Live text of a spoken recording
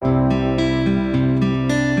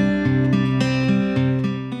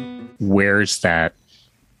where's that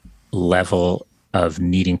level of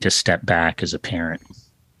needing to step back as a parent?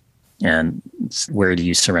 And where do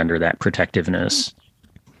you surrender that protectiveness?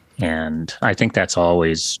 And I think that's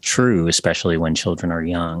always true, especially when children are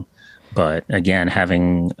young. But again,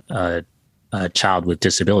 having a child with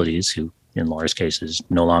disabilities, who in Laura's case is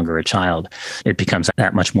no longer a child, it becomes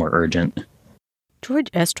that much more urgent.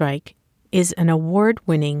 George Estreich is an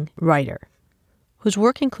award-winning writer whose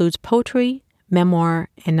work includes poetry, memoir,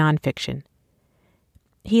 and nonfiction.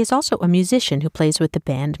 He is also a musician who plays with the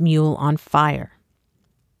band Mule on Fire.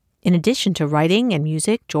 In addition to writing and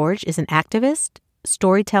music, George is an activist,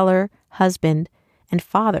 storyteller, husband, and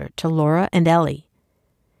father to Laura and Ellie.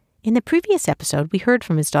 In the previous episode, we heard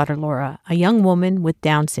from his daughter Laura, a young woman with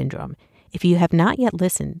Down syndrome. If you have not yet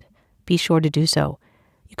listened, be sure to do so.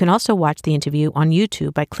 You can also watch the interview on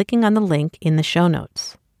YouTube by clicking on the link in the show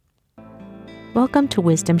notes. Welcome to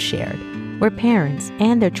Wisdom Shared, where parents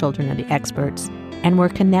and their children are the experts and where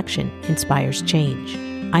connection inspires change.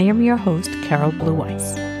 I am your host, Carol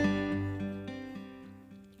Blue-Weiss.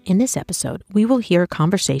 In this episode, we will hear a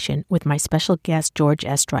conversation with my special guest, George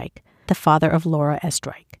Estreich, the father of Laura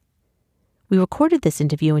Estreich. We recorded this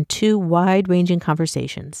interview in two wide-ranging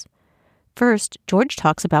conversations. First, George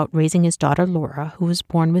talks about raising his daughter Laura, who was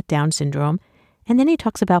born with Down syndrome, and then he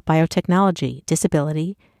talks about biotechnology,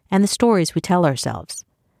 disability, and the stories we tell ourselves.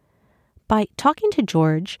 By talking to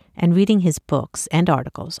George and reading his books and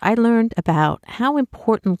articles, I learned about how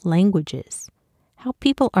important language is, how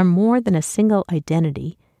people are more than a single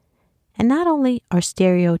identity, and not only are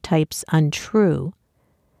stereotypes untrue,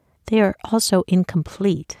 they are also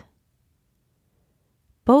incomplete.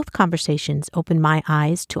 Both conversations opened my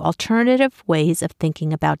eyes to alternative ways of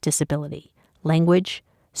thinking about disability, language,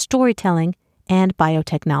 storytelling, and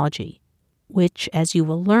biotechnology, which, as you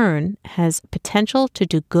will learn, has potential to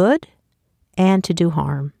do good and to do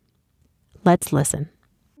harm. Let's listen.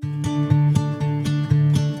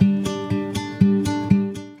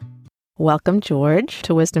 Welcome, George,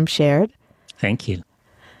 to Wisdom Shared. Thank you.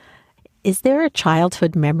 Is there a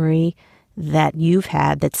childhood memory that you've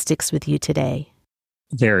had that sticks with you today?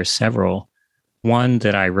 There are several. One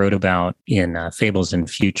that I wrote about in Fables and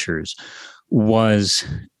Futures was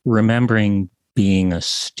remembering being a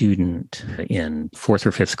student in 4th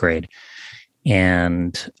or 5th grade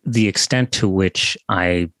and the extent to which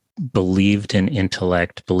I believed in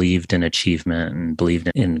intellect, believed in achievement, and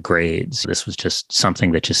believed in grades. This was just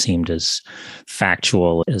something that just seemed as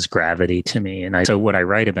factual as gravity to me. And so what I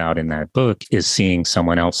write about in that book is seeing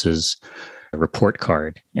someone else's report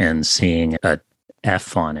card and seeing a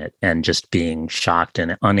F on it and just being shocked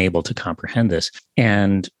and unable to comprehend this.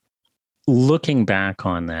 And looking back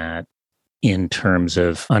on that in terms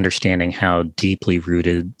of understanding how deeply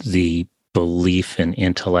rooted the belief in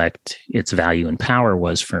intellect, its value and power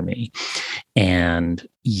was for me, and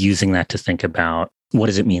using that to think about what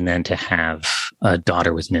does it mean then to have a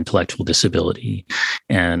daughter with an intellectual disability,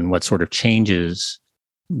 and what sort of changes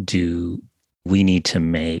do we need to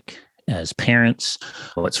make as parents,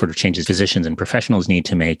 what sort of changes physicians and professionals need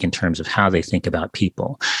to make in terms of how they think about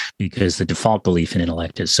people, because the default belief in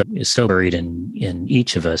intellect is so buried in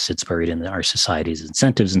each of us. It's buried in our society's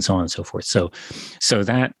incentives and so on and so forth. So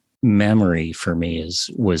that memory for me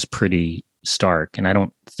was pretty stark. And I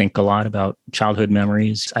don't think a lot about childhood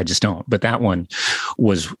memories. I just don't. But that one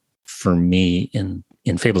was, for me, in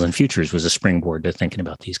Fables and Futures, was a springboard to thinking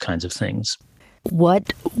about these kinds of things.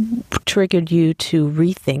 What triggered you to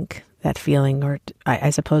rethink that feeling? Or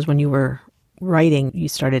I suppose when you were writing, you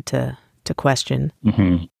started to question.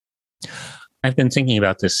 Mm-hmm. I've been thinking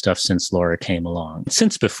about this stuff since Laura came along.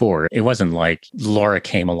 Since before, it wasn't like Laura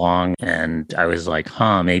came along and I was like,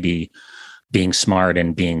 maybe being smart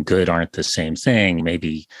and being good aren't the same thing.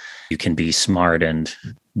 Maybe you can be smart and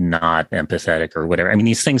not empathetic or whatever. I mean,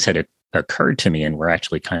 these things had occurred to me and were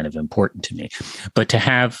actually kind of important to me. But to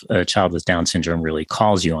have a child with Down syndrome really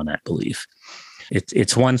calls you on that belief.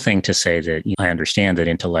 It's one thing to say that I understand that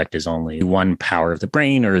intellect is only one power of the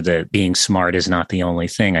brain, or that being smart is not the only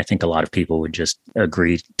thing. I think a lot of people would just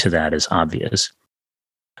agree to that as obvious.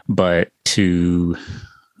 But to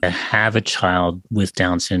have a child with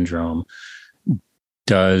Down syndrome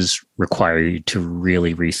does require you to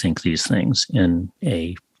really rethink these things in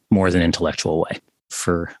a more than intellectual way.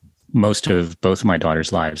 For most of both of my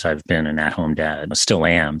daughter's lives, I've been an at-home dad. I still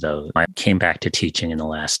am, though. I came back to teaching in the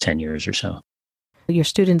last 10 years or so. Your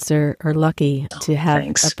students are lucky to have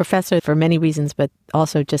a professor for many reasons, but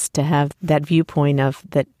also just to have that viewpoint of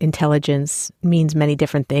that intelligence means many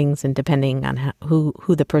different things, and depending on who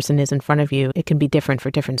the person is in front of you, it can be different for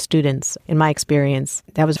different students. In my experience,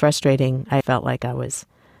 that was frustrating. I felt like I was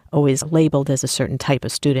always labeled as a certain type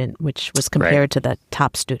of student, which was compared to the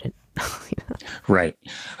top student. Right.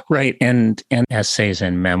 Right. And essays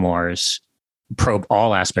and memoirs probe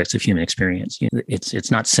all aspects of human experience. It's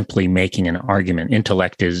not simply making an argument.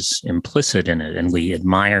 Intellect is implicit in it, and we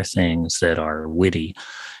admire things that are witty,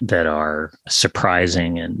 that are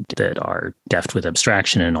surprising, and that are deft with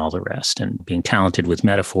abstraction and all the rest. And being talented with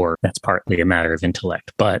metaphor, that's partly a matter of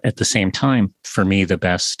intellect. But at the same time, for me, the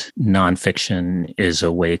best nonfiction is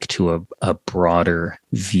awake to a broader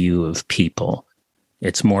view of people.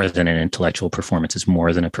 It's more than an intellectual performance. It's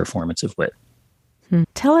more than a performance of wit.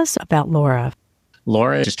 Tell us about Laura.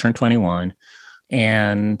 Laura just turned 21,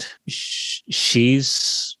 and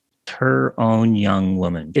she's her own young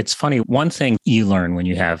woman. It's funny. One thing you learn when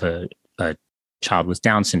you have a child with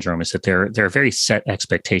Down syndrome is that there are very set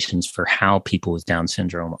expectations for how people with Down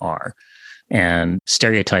syndrome are, and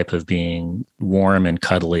stereotype of being warm and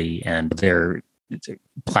cuddly, and they're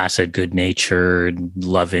placid, good-natured,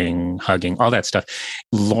 loving, hugging, all that stuff.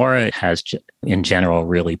 Laura has, in general,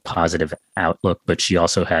 really positive outlook, but she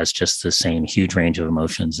also has just the same huge range of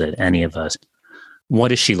emotions that any of us.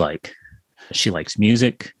 What is she like? She likes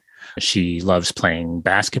music. She loves playing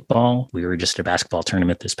basketball. We were just at a basketball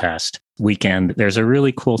tournament this past weekend. There's a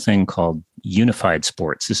really cool thing called unified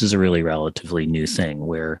sports. This is a really relatively new thing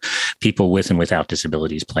where people with and without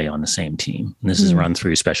disabilities play on the same team. And this is run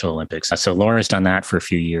through Special Olympics. So Laura's done that for a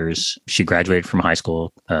few years. She graduated from high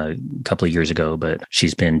school a couple of years ago, but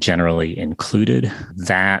she's been generally included.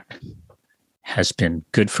 That has been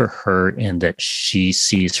good for her in that she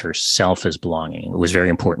sees herself as belonging. It was very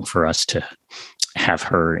important for us to have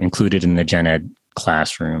her included in the gen ed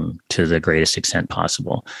classroom to the greatest extent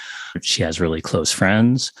possible. She has really close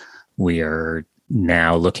friends. We are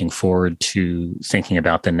now looking forward to thinking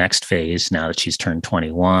about the next phase now that she's turned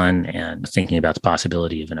 21 and thinking about the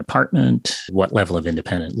possibility of an apartment, what level of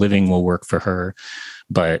independent living will work for her.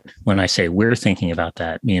 But when I say we're thinking about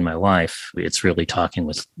that, me and my wife, it's really talking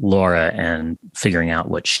with Laura and figuring out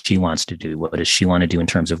what she wants to do. What does she want to do in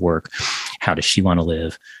terms of work? How does she want to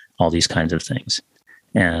live? All these kinds of things.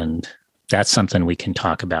 And that's something we can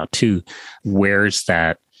talk about too. Where's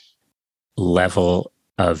that level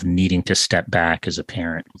of needing to step back as a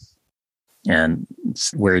parent? And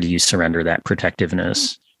where do you surrender that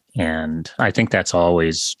protectiveness? And I think that's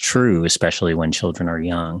always true, especially when children are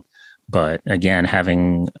young. But again,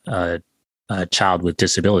 having a child with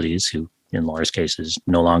disabilities, who in Laura's case is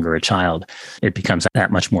no longer a child, it becomes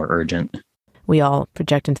that much more urgent. We all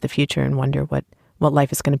project into the future and wonder what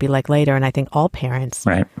life is going to be like later. And I think all parents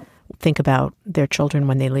think about their children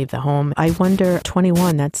when they leave the home. I wonder,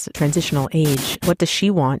 21, that's transitional age. What does she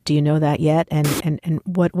want? Do you know that yet? And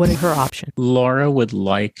what are her options? Laura would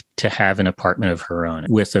like to have an apartment of her own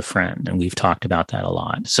with a friend. And we've talked about that a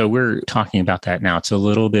lot. So we're talking about that now. It's a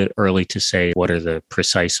little bit early to say what are the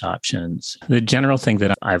precise options. The general thing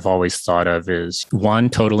that I've always thought of is, one,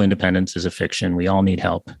 total independence is a fiction. We all need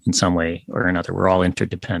help in some way or another. We're all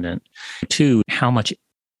interdependent. Two, how much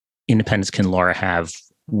independence can Laura have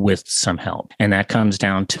with some help? And that comes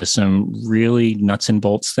down to some really nuts and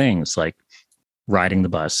bolts things like riding the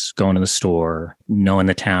bus, going to the store, knowing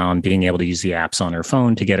the town, being able to use the apps on her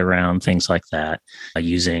phone to get around, things like that,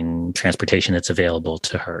 using transportation that's available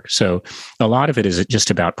to her. So a lot of it is just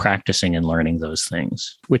about practicing and learning those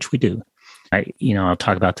things, which we do. I'll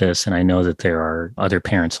talk about this, and I know that there are other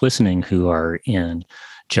parents listening who are in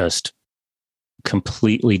just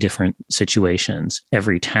completely different situations.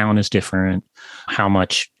 Every town is different. How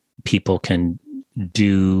much people can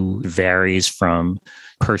do varies from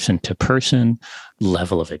person to person.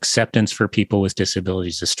 Level of acceptance for people with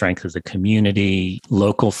disabilities, the strength of the community,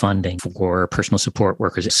 local funding for personal support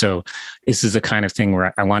workers. So this is the kind of thing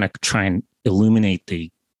where I want to try and illuminate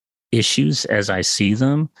the issues as I see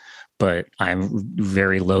them, but I'm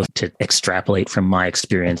very loath to extrapolate from my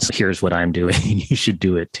experience. Here's what I'm doing. You should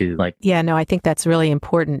do it too. I think that's really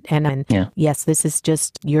important. And yes, this is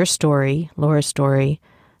just your story, Laura's story.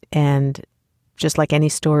 And just like any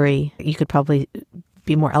story, you could probably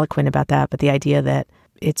be more eloquent about that. But the idea that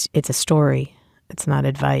it's a story, it's not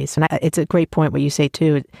advice. And it's a great point what you say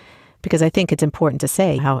too, because I think it's important to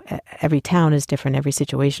say how every town is different. Every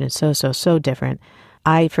situation is so different.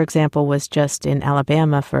 I, for example, was just in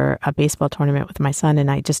Alabama for a baseball tournament with my son, and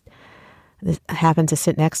I just happened to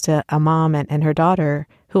sit next to a mom and her daughter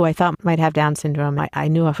who I thought might have Down syndrome. I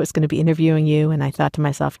knew I was going to be interviewing you, and I thought to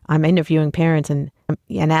myself, I'm interviewing parents and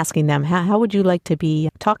asking them, how would you like to be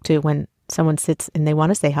talked to when someone sits and they want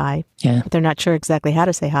to say hi, but they're not sure exactly how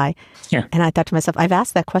to say hi. Yeah. And I thought to myself, I've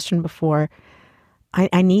asked that question before.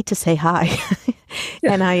 I need to say hi.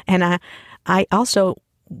 And I also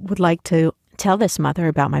would like to tell this mother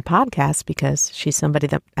about my podcast because she's somebody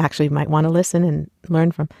that actually might want to listen and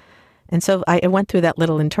learn from. And so I went through that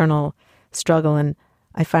little internal struggle, and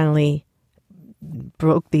I finally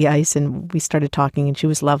broke the ice, and we started talking, and she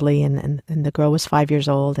was lovely, and the girl was 5 years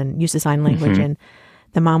old and used sign language. And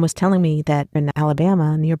the mom was telling me that in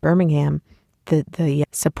Alabama, near Birmingham, the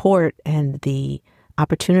support and the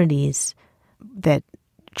opportunities that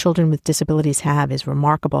children with disabilities have is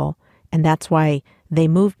remarkable. And that's why they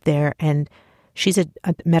moved there. And she's a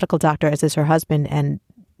medical doctor, as is her husband. And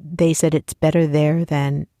they said it's better there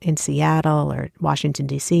than in Seattle or Washington,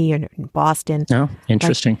 D.C. or in Boston. Oh,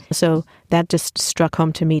 interesting. So that just struck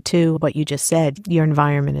home to me, too, what you just said. Your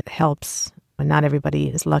environment, it helps. And not everybody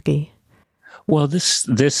is lucky. Well,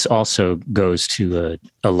 this also goes to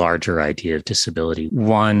a larger idea of disability.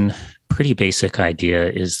 One pretty basic idea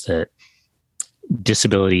is that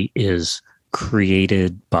disability is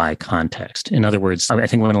created by context. In other words, I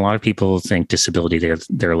think when a lot of people think disability,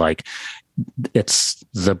 they're like, it's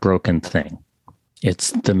the broken thing.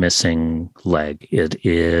 It's the missing leg. It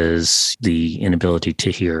is the inability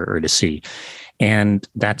to hear or to see. And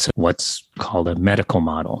that's what's called a medical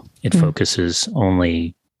model. It focuses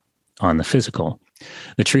only on the physical.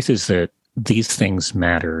 The truth is that these things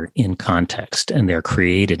matter in context, and they're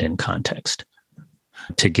created in context.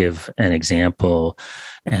 To give an example,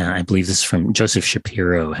 I believe this is from Joseph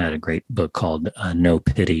Shapiro, had a great book called No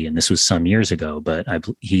Pity, and this was some years ago, but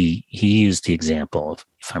he used the example,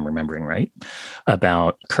 if I'm remembering right,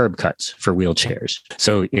 about curb cuts for wheelchairs.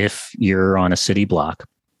 So if you're on a city block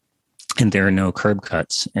and there are no curb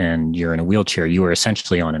cuts and you're in a wheelchair, you are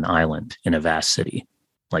essentially on an island in a vast city.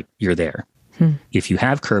 Like, you're there. If you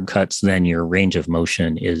have curb cuts, then your range of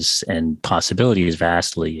motion and possibility is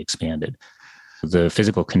vastly expanded. The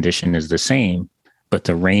physical condition is the same, but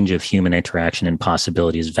the range of human interaction and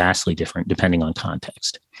possibility is vastly different depending on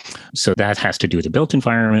context. So that has to do with the built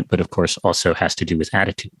environment, but of course also has to do with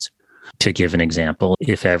attitudes. To give an example,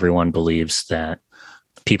 if everyone believes that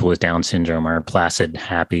people with Down syndrome are placid,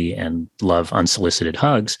 happy, and love unsolicited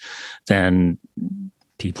hugs, then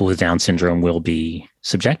people with Down syndrome will be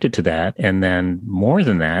subjected to that. And then more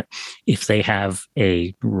than that, if they have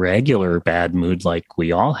a regular bad mood like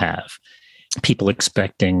we all have, people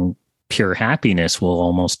expecting pure happiness will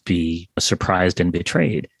almost be surprised and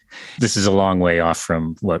betrayed. This is a long way off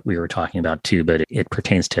from what we were talking about too, but it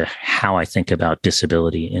pertains to how I think about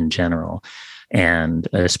disability in general. And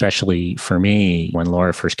especially for me, when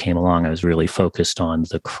Laura first came along, I was really focused on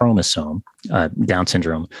the chromosome. Down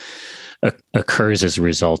syndrome occurs as a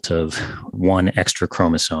result of one extra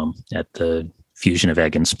chromosome at the fusion of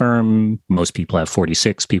egg and sperm. Most people have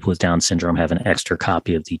 46. People with Down syndrome have an extra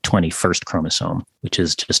copy of the 21st chromosome, which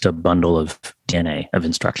is just a bundle of DNA of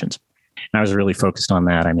instructions. And I was really focused on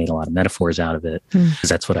that. I made a lot of metaphors out of it because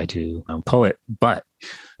that's what I do. I'm a poet. But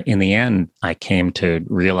in the end, I came to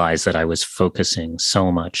realize that I was focusing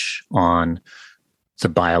so much on the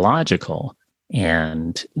biological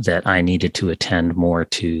and that I needed to attend more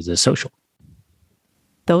to the social.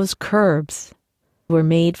 Those curbs were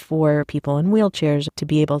made for people in wheelchairs to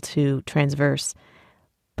be able to transverse.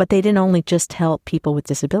 But they didn't only just help people with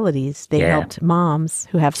disabilities. They helped moms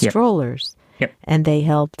who have strollers. And they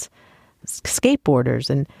helped skateboarders.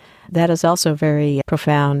 And that is also a very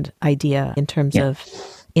profound idea in terms of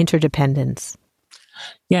interdependence.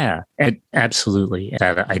 Yeah, absolutely.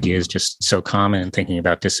 That idea is just so common in thinking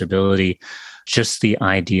about disability. Just the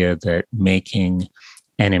idea that making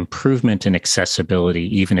an improvement in accessibility,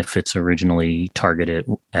 even if it's originally targeted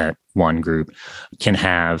at one group, can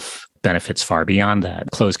have benefits far beyond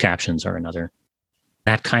that. Closed captions are another.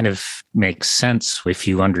 That kind of makes sense if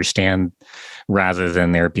you understand, rather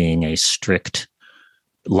than there being a strict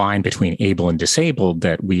line between able and disabled,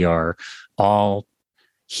 that we are all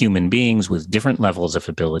human beings with different levels of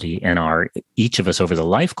ability, and each of us over the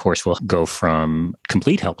life course will go from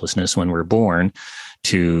complete helplessness when we're born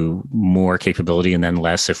to more capability and then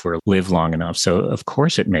less if we live long enough. So of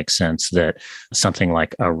course it makes sense that something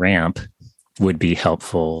like a ramp would be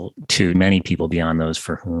helpful to many people beyond those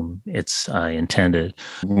for whom it's intended.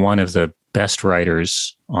 One of the best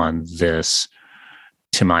writers on this,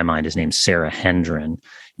 to my mind, is named Sarah Hendren,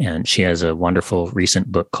 and she has a wonderful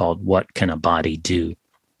recent book called What Can a Body Do?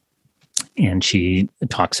 And she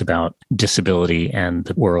talks about disability and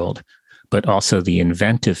the world, but also the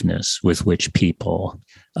inventiveness with which people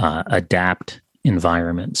adapt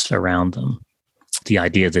environments around them. The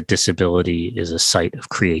idea that disability is a site of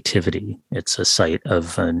creativity. It's a site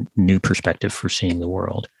of a new perspective for seeing the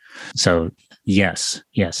world. So yes,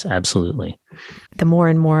 absolutely. The more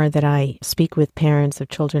and more that I speak with parents of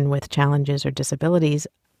children with challenges or disabilities,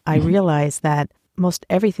 I realize that most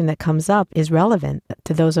everything that comes up is relevant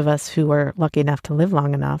to those of us who are lucky enough to live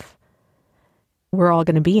long enough. We're all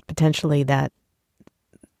going to be potentially that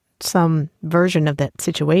some version of that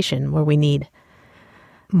situation where we need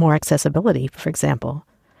more accessibility, for example.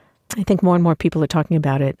 I think more and more people are talking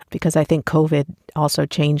about it because I think COVID also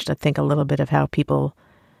changed, I think, a little bit of how people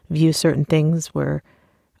view certain things, where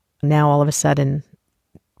now all of a sudden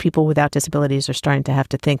people without disabilities are starting to have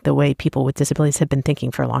to think the way people with disabilities have been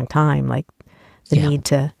thinking for a long time, like the need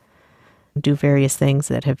to do various things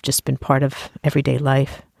that have just been part of everyday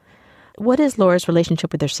life. What is Laura's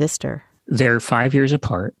relationship with her sister? They're 5 years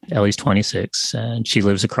apart. Ellie's 26, and she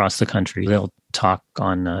lives across the country. They'll talk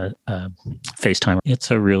on FaceTime.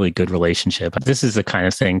 It's a really good relationship. This is the kind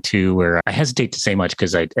of thing, too, where I hesitate to say much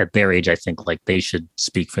because at their age, I think like they should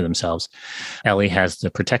speak for themselves. Ellie has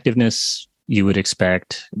the protectiveness you would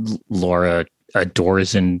expect. Laura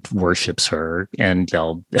adores and worships her, and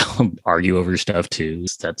they'll argue over stuff, too.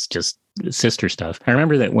 That's just sister stuff. I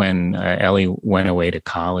remember that when Ellie went away to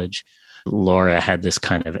college, Laura had this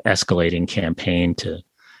kind of escalating campaign to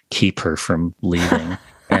keep her from leaving.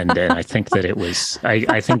 And I think that it was,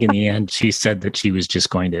 I think in the end, she said that she was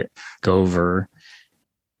just going to go over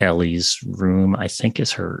Ellie's room, I think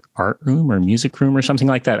is her art room or music room or something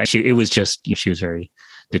like that. It was just, she was very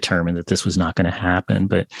determined that this was not going to happen.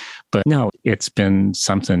 But no, it's been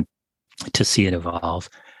something to see it evolve.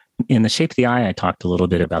 In The Shape of the Eye, I talked a little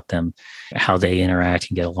bit about them, how they interact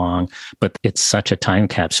and get along, but it's such a time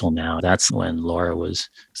capsule now. That's when Laura was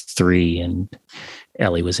 3 and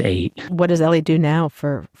Ellie was 8. What does Ellie do now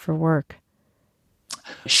for work?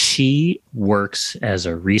 She works as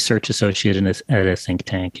a research associate at a think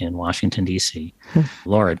tank in Washington, D.C.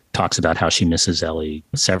 Laura talks about how she misses Ellie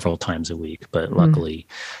several times a week, but luckily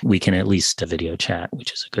we can at least video chat,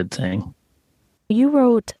 which is a good thing. You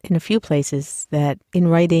wrote in a few places that in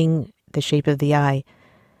writing The Shape of the Eye,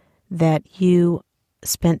 that you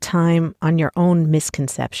spent time on your own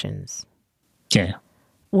misconceptions. Yeah.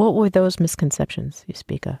 What were those misconceptions you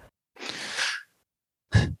speak of?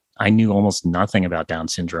 I knew almost nothing about Down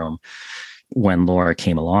syndrome when Laura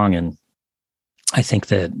came along, and I think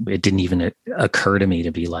that it didn't even occur to me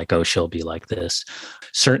to be like, oh, she'll be like this.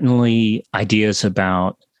 Certainly ideas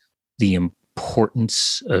about the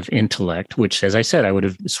importance of intellect, which, as I said, I would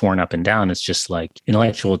have sworn up and down. It's just like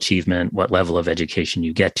intellectual achievement, what level of education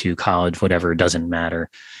you get to, college, whatever, doesn't matter.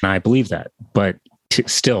 And I believe that. But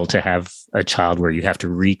still, to have a child where you have to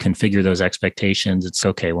reconfigure those expectations, it's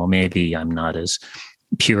okay, well, maybe I'm not as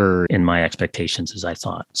pure in my expectations as I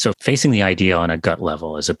thought. So facing the idea on a gut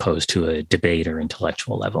level as opposed to a debate or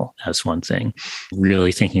intellectual level, that's one thing.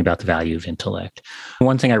 Really thinking about the value of intellect.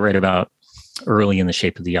 One thing I read about early in The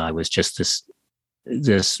Shape of the Eye was just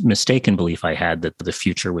this mistaken belief I had that the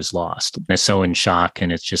future was lost. I'm so in shock,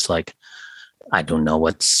 and it's just like, I don't know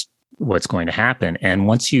what's going to happen. And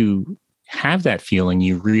once you have that feeling,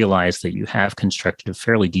 you realize that you have constructed a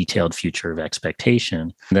fairly detailed future of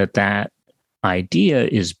expectation, that idea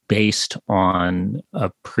is based on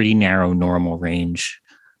a pretty narrow normal range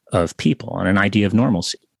of people, on an idea of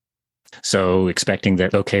normalcy. So expecting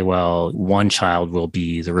that, okay, well, one child will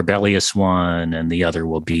be the rebellious one and the other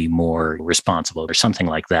will be more responsible or something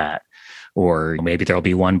like that. Or maybe there'll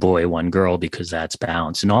be one boy, one girl, because that's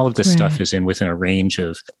balanced. And all of this stuff is within a range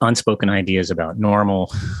of unspoken ideas about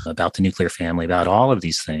normal, about the nuclear family, about all of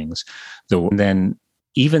these things. Then,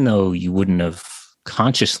 even though you wouldn't have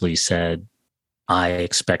consciously said, I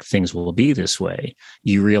expect things will be this way,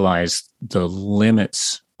 you realize the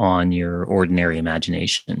limits on your ordinary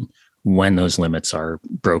imagination when those limits are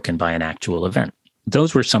broken by an actual event.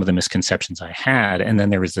 Those were some of the misconceptions I had. And then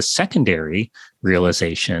there was the secondary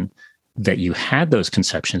realization that you had those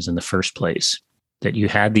conceptions in the first place, that you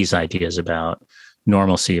had these ideas about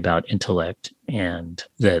normalcy, about intellect, and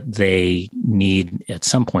that they need at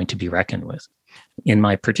some point to be reckoned with. In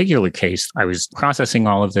my particular case, I was processing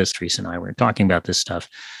all of this. Teresa and I were talking about this stuff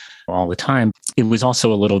all the time. It was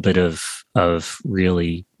also a little bit of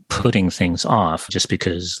really putting things off, just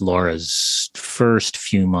because Laura's first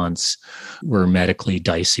few months were medically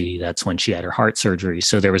dicey. That's when she had her heart surgery.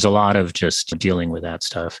 So there was a lot of just dealing with that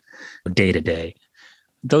stuff day to day.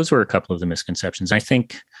 Those were a couple of the misconceptions. I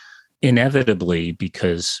think inevitably,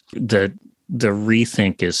 because the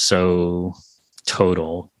rethink is so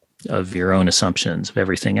total of your own assumptions of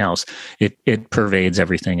everything else, it pervades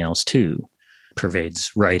everything else too.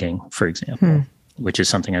 Pervades writing, for example, which is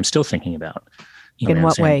something I'm still thinking about. In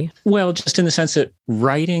what way? Well, just in the sense that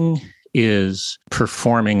writing is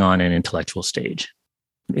performing on an intellectual stage.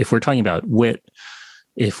 If we're talking about wit,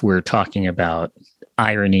 if we're talking about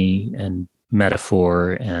irony and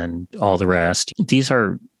metaphor and all the rest, these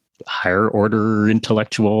are higher order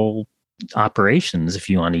intellectual operations, if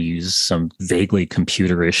you want to use some vaguely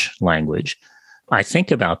computerish language. I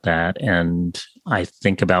think about that, and I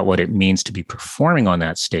think about what it means to be performing on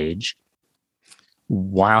that stage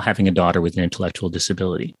while having a daughter with an intellectual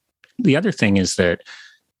disability. The other thing is that,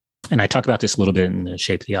 and I talk about this a little bit in The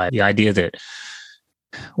Shape of the Eye, the idea that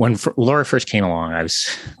when Laura first came along, I was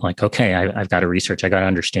like, okay, I've got to research. I got to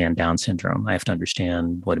understand Down syndrome. I have to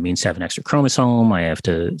understand what it means to have an extra chromosome. I have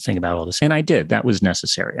to think about all this. And I did. That was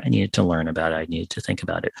necessary. I needed to learn about it. I needed to think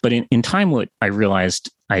about it. But in time, what I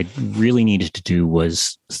realized I really needed to do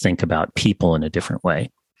was think about people in a different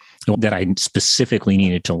way. That I specifically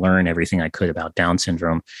needed to learn everything I could about Down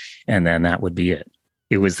syndrome, and then that would be it.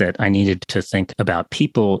 It was that I needed to think about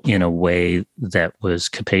people in a way that was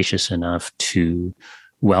capacious enough to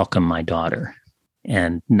welcome my daughter,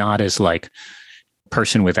 and not as like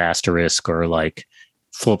person with asterisk or like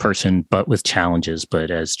full person, but with challenges,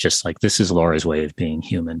 but as just like, this is Laura's way of being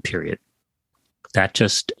human, period. That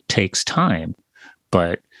just takes time.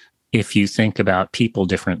 But if you think about people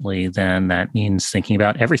differently, then that means thinking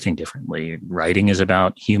about everything differently. Writing is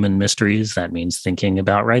about human mysteries. That means thinking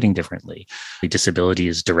about writing differently. Disability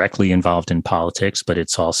is directly involved in politics, but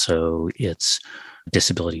it's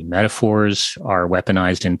disability metaphors are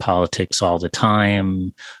weaponized in politics all the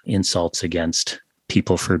time. Insults against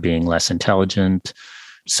people for being less intelligent.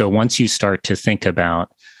 So once you start to think about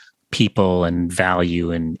people and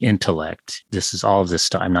value and intellect, this is all of this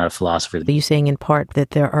stuff. I'm not a philosopher. Are you saying in part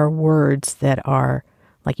that there are words that are,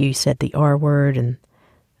 like you said, the R word, and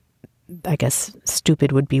I guess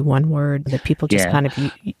stupid would be one word that people just kind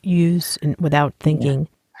of use without thinking?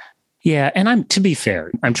 Yeah. And to be fair,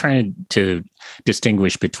 I'm trying to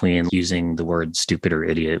distinguish between using the word stupid or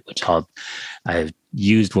idiot, which I've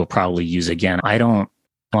used, will probably use again. I don't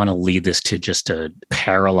want to lead this to just a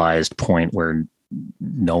paralyzed point where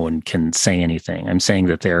no one can say anything. I'm saying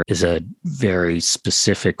that there is a very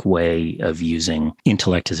specific way of using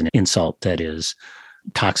intellect as an insult that is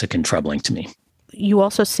toxic and troubling to me. You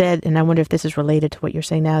also said, and I wonder if this is related to what you're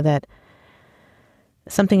saying now, that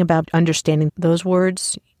something about understanding those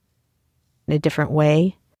words in a different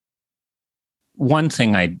way. One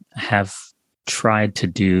thing I have tried to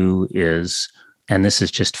do is, and this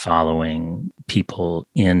is just following people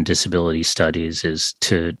in disability studies, is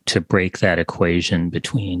to break that equation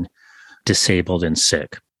between disabled and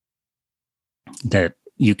sick. That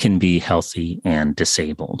you can be healthy and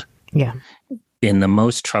disabled. Yeah. In the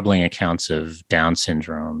most troubling accounts of Down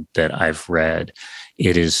syndrome that I've read,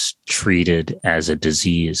 it is treated as a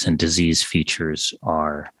disease, and disease features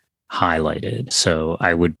are highlighted. So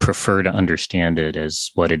I would prefer to understand it as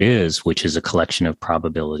what it is, which is a collection of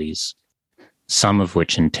probabilities, some of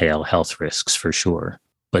which entail health risks for sure,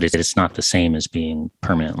 but it's not the same as being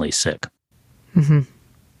permanently sick. Mm-hmm.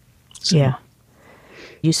 So. Yeah.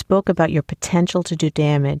 You spoke about your potential to do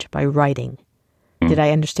damage by writing. Did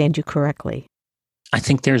I understand you correctly? I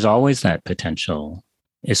think there's always that potential,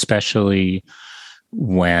 especially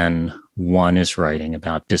when one is writing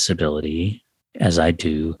about disability, as I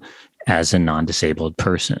do, as a non-disabled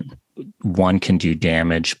person. One can do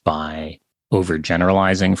damage by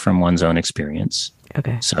overgeneralizing from one's own experience.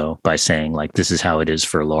 Okay. So by saying like, this is how it is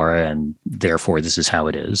for Laura, and therefore this is how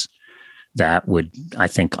it is, that would, I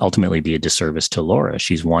think, ultimately be a disservice to Laura.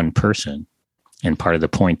 She's one person. And part of the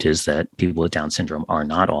point is that people with Down syndrome are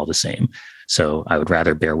not all the same. So I would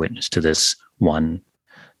rather bear witness to this one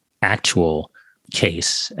actual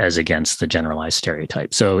case as against the generalized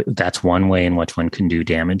stereotype. So that's one way in which one can do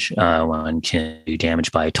damage. One can do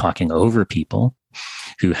damage by talking over people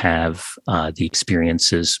who have the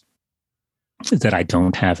experiences that I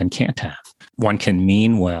don't have and can't have. One can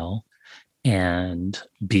mean well and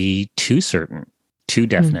be too certain, too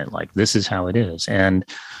definite, like this is how it is. And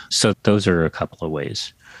so those are a couple of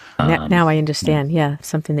ways. Now I understand. Yeah,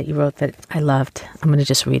 something that you wrote that I loved. I'm going to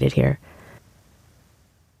just read it here.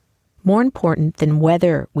 More important than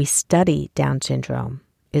whether we study Down syndrome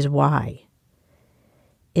is why.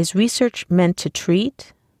 Is research meant to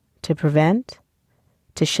treat, to prevent,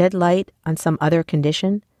 to shed light on some other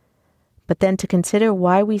condition? But then to consider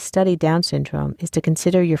why we study Down syndrome is to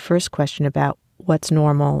consider your first question about what's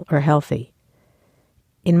normal or healthy.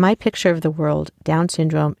 In my picture of the world, Down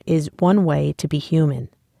syndrome is one way to be human.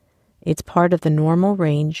 It's part of the normal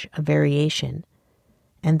range of variation.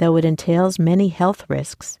 And though it entails many health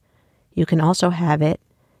risks, you can also have it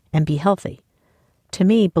and be healthy. To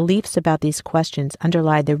me, beliefs about these questions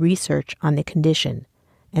underlie the research on the condition,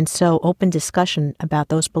 and so open discussion about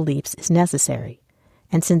those beliefs is necessary.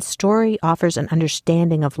 And since story offers an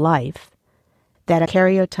understanding of life that a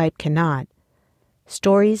karyotype cannot,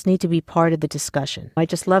 Stories need to be part of the discussion. I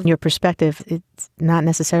just love your perspective. It's not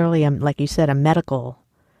necessarily, like you said, a medical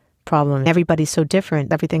problem. Everybody's so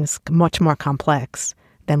different. Everything's much more complex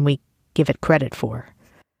than we give it credit for.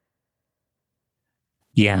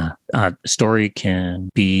 Yeah, story can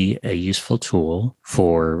be a useful tool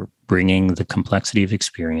for bringing the complexity of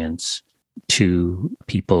experience to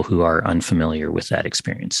people who are unfamiliar with that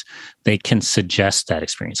experience. They can suggest that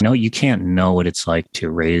experience. No, you can't know what it's like to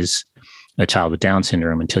raise a child with Down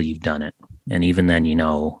syndrome until you've done it. And even then, you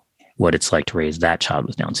know what it's like to raise that child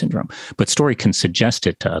with Down syndrome. But story can suggest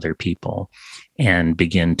it to other people and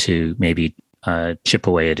begin to maybe chip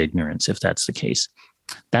away at ignorance if that's the case.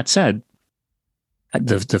 That said,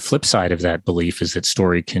 the flip side of that belief is that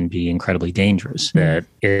story can be incredibly dangerous, that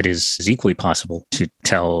it is equally possible to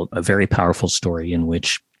tell a very powerful story in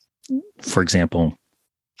which, for example,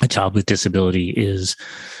 a child with disability is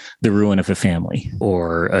the ruin of a family,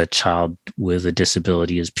 or a child with a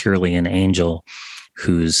disability is purely an angel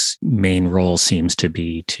whose main role seems to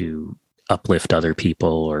be to uplift other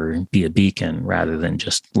people or be a beacon rather than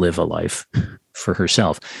just live a life for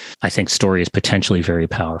herself. I think story is potentially very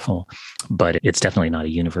powerful, but it's definitely not a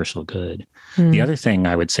universal good. The other thing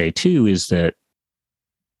I would say too is that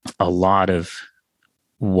a lot of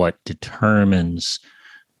what determines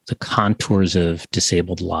the contours of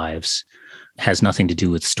disabled lives has nothing to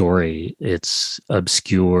do with story. It's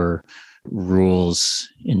obscure rules,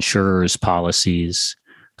 insurers, policies,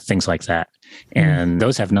 things like that. And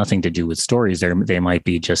those have nothing to do with stories. They might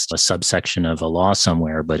be just a subsection of a law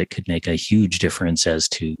somewhere, but it could make a huge difference as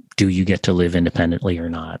to, do you get to live independently or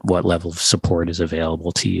not? What level of support is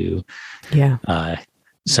available to you? Yeah.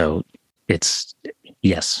 So it's,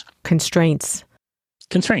 yes. Constraints.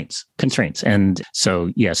 And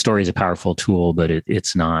so, yeah, story is a powerful tool, but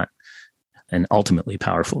it's not an ultimately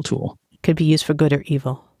powerful tool. Could be used for good or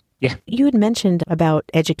evil. Yeah. You had mentioned about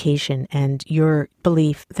education and your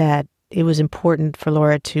belief that it was important for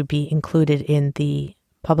Laura to be included in the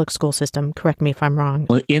public school system. Correct me if I'm wrong.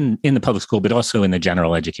 Well, in the public school, but also in the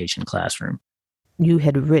general education classroom. You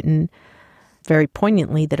had written very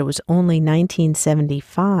poignantly that it was only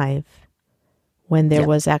 1975 when there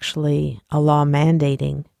was actually a law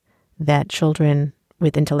mandating that children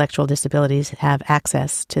with intellectual disabilities have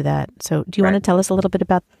access to that. So do you want to tell us a little bit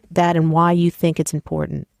about that and why you think it's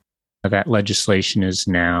important? That legislation is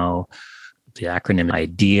now the acronym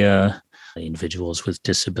IDEA, the Individuals with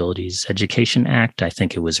Disabilities Education Act. I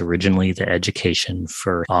think it was originally the Education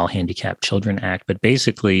for All Handicapped Children Act. But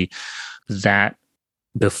basically, that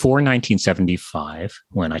before 1975,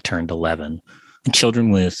 when I turned 11, children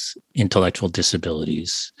with intellectual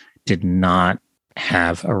disabilities did not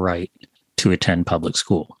have a right to attend public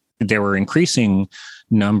school. There were increasing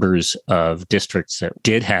numbers of districts that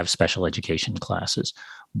did have special education classes,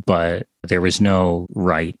 but there was no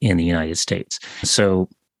right in the United States. So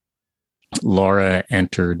Laura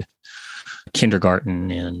entered kindergarten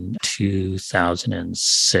in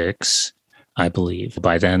 2006, I believe.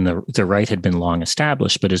 By then, the right had been long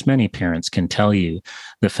established, but as many parents can tell you,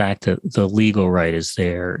 the fact that the legal right is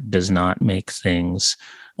there does not make things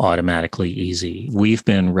automatically easy. We've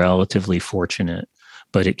been relatively fortunate,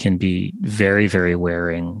 but it can be very, very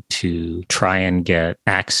wearing to try and get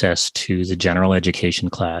access to the general education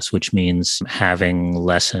class, which means having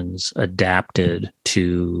lessons adapted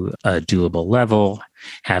to a doable level,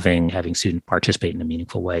 having students participate in a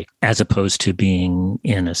meaningful way, as opposed to being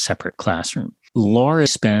in a separate classroom. Laura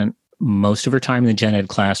spent most of her time in the gen ed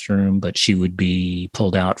classroom, but she would be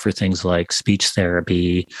pulled out for things like speech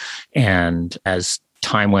therapy. And as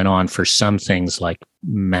time went on, for some things like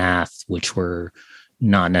math, which were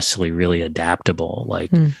not necessarily really adaptable, like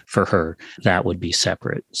for her, that would be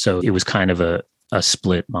separate. So it was kind of a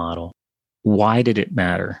split model. Why did it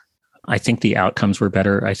matter? I think the outcomes were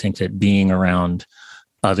better. I think that being around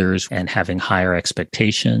others and having higher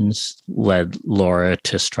expectations led Laura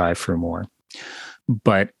to strive for more.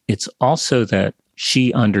 But it's also that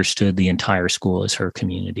she understood the entire school as her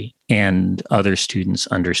community, and other students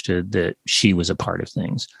understood that she was a part of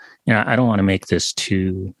things. I don't want to make this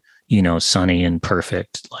too sunny and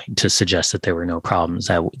perfect, like to suggest that there were no problems.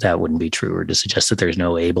 That wouldn't be true, or to suggest that there's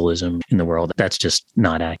no ableism in the world. That's just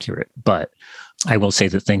not accurate. But I will say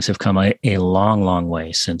that things have come a long, long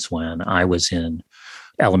way since when I was in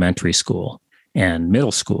elementary school and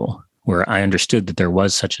middle school, where I understood that there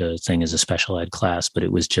was such a thing as a special ed class, but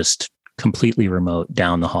it was just completely remote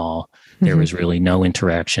down the hall. There was really no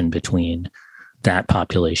interaction between that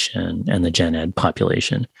population and the gen ed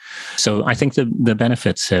population. So I think the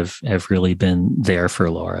benefits have really been there for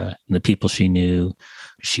Laura. The people she knew,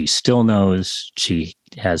 she still knows. She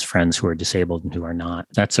has friends who are disabled and who are not.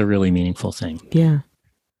 That's a really meaningful thing. Yeah.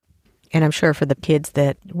 And I'm sure for the kids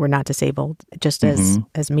that were not disabled, just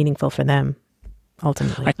as meaningful for them,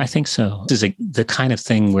 ultimately. I think so. This is the kind of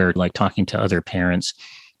thing where, like, talking to other parents,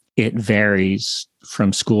 it varies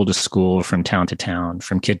from school to school, from town to town,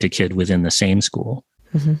 from kid to kid within the same school.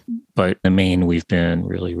 But in the main, we've been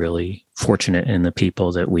really, really fortunate in the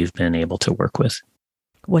people that we've been able to work with.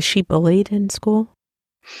 Was she bullied in school?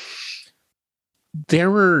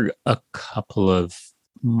 There were a couple of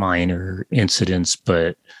minor incidents,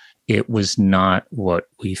 but it was not what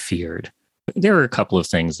we feared. There were a couple of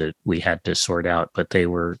things that we had to sort out, but they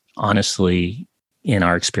were honestly, in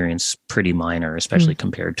our experience, pretty minor, especially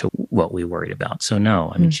compared to what we worried about. So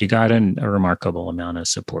no, I mean, she got a remarkable amount of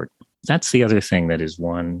support. That's the other thing that is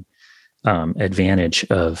one advantage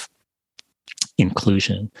of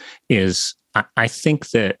inclusion is I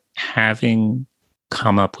think that having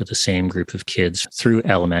come up with the same group of kids through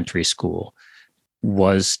elementary school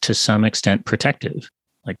was to some extent protective.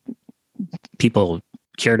 Like, people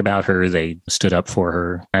cared about her. They stood up for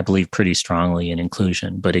her, I believe, pretty strongly in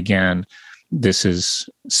inclusion. But again, this is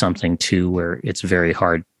something too where it's very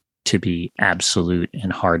hard to be absolute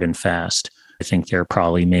and hard and fast. I think there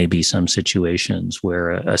probably may be some situations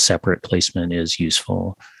where a separate placement is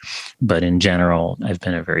useful. But in general, I've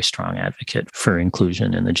been a very strong advocate for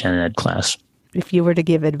inclusion in the gen ed class. If you were to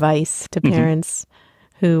give advice to parents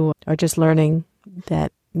who are just learning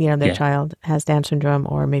that, their child has Down syndrome,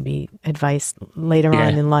 or maybe advice later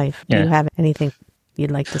on in life, do you have anything you'd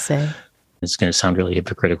like to say? It's going to sound really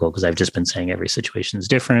hypocritical because I've just been saying every situation is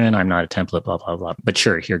different. I'm not a template, blah, blah, blah. But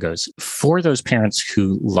sure, here goes. For those parents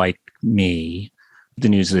who, like me, the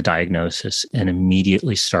news of the diagnosis and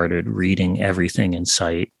immediately started reading everything in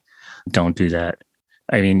sight, don't do that.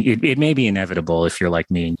 I mean, it may be inevitable if you're like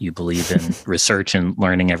me and you believe in research and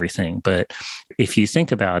learning everything. But if you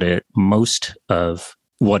think about it, most of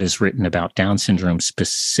what is written about Down syndrome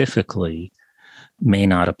specifically may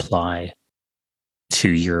not apply to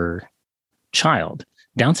your child.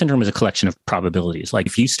 Down syndrome is a collection of probabilities. Like,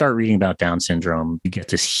 if you start reading about Down syndrome, you get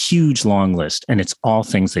this huge long list, and it's all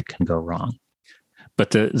things that can go wrong.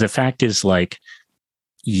 But the fact is, like,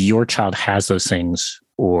 your child has those things,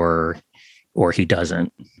 or he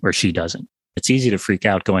doesn't, or she doesn't. It's easy to freak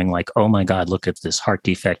out going like, oh my God, look at this heart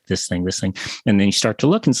defect, this thing. And then you start to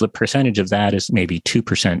look, and so the percentage of that is maybe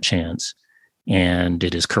 2% chance, and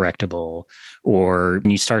it is correctable. Or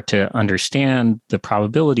when you start to understand the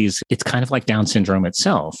probabilities, it's kind of like Down syndrome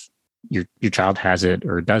itself. Your child has it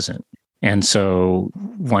or doesn't. And so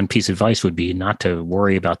one piece of advice would be not to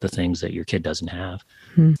worry about the things that your kid doesn't have.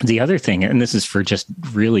 The other thing, and this is for just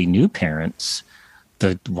really new parents,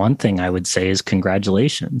 the one thing I would say is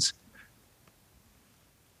congratulations.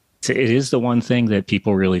 It is the one thing that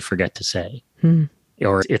people really forget to say.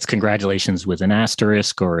 Or it's congratulations with an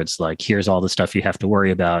asterisk, or it's like, here's all the stuff you have to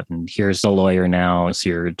worry about, and here's a lawyer now so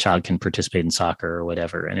your child can participate in soccer or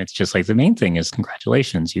whatever. And it's just like, the main thing is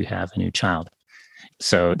congratulations, you have a new child.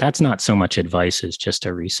 So that's not so much advice as just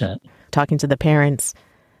a reset. Talking to the parents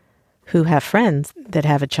who have friends that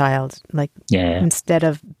have a child, like, instead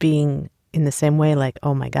of being in the same way, like,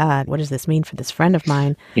 oh my God, what does this mean for this friend of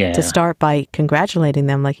mine? To start by congratulating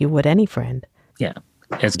them like you would any friend. Yeah.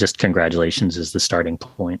 It's just congratulations is the starting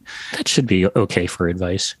point. That should be okay for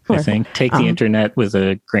advice, I think. Take the internet with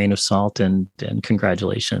a grain of salt and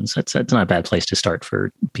congratulations. That's not a bad place to start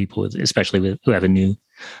for people, especially who have a new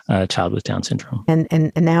child with Down syndrome.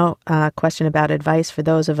 And now a question about advice for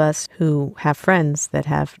those of us who have friends that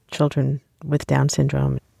have children with Down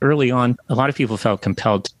syndrome. Early on, a lot of people felt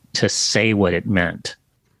compelled to say what it meant.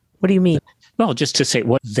 What do you mean? Well, just to say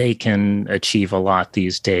what they can achieve a lot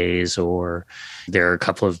these days, or there are a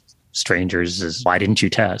couple of strangers is, why didn't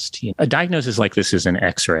you test? A diagnosis like this is an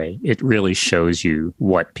X-ray. It really shows you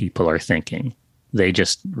what people are thinking. They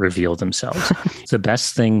just reveal themselves. The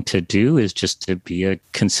best thing to do is just to be a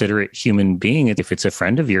considerate human being. If it's a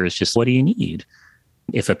friend of yours, just what do you need?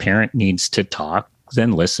 If a parent needs to talk,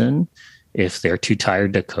 then listen. If they're too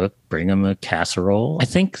tired to cook, bring them a casserole. I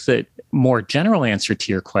think that more general answer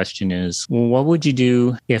to your question is, well, what would you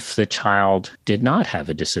do if the child did not have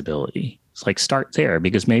a disability? It's like, start there,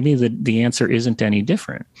 because maybe the answer isn't any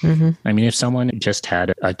different. I mean, if someone just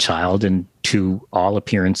had a child and to all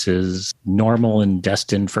appearances normal and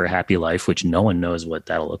destined for a happy life, which no one knows what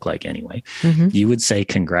that'll look like anyway, you would say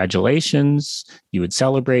congratulations, you would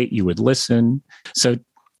celebrate, you would listen. So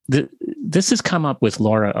this has come up with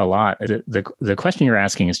Laura a lot. The question you're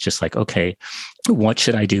asking is just like, okay, what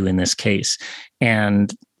should I do in this case?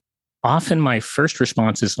 And often my first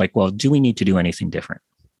response is like, well, do we need to do anything different?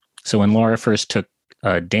 So when Laura first took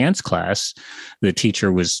a dance class, the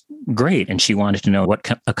teacher was great, and she wanted to know what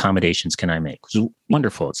accommodations can I make. It was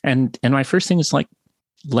wonderful. And my first thing is like,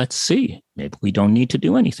 let's see, maybe we don't need to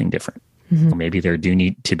do anything different. Mm-hmm. Maybe there do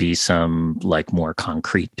need to be some like more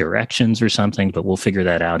concrete directions or something, but we'll figure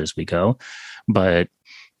that out as we go. But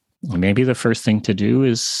maybe the first thing to do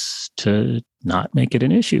is to not make it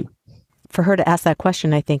an issue. For her to ask that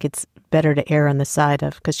question, I think it's better to err on the side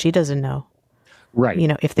of, because she doesn't know. Right. You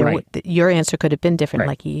know, if there your answer could have been different,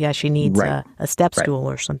 like, yeah, she needs a step stool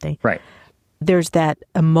or something. Right. There's that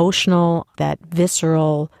emotional, that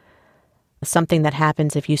visceral, something that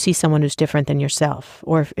happens if you see someone who's different than yourself,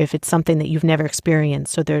 or if it's something that you've never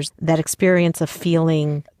experienced. So there's that experience of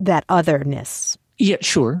feeling that otherness. Yeah,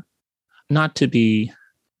 sure. Not to be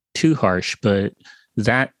too harsh, but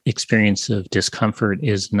that experience of discomfort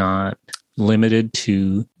is not limited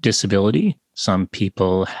to disability. Some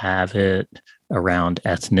people have it around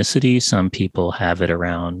ethnicity. Some people have it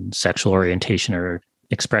around sexual orientation or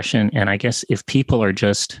expression. And I guess if people are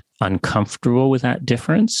just uncomfortable with that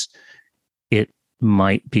difference, it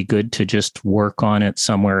might be good to just work on it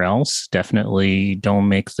somewhere else. Definitely don't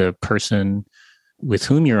make the person with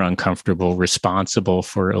whom you're uncomfortable responsible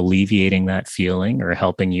for alleviating that feeling or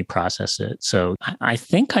helping you process it. So I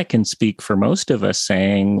think I can speak for most of us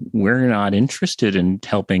saying we're not interested in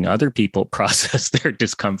helping other people process their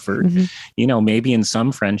discomfort. Mm-hmm. You know, maybe in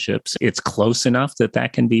some friendships, it's close enough that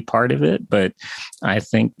that can be part of it. But I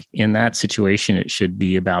think in that situation, it should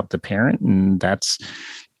be about the parent. And that's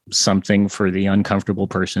something for the uncomfortable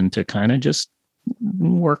person to kind of just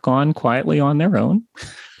work on quietly on their own.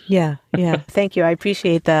 Yeah. Thank you. I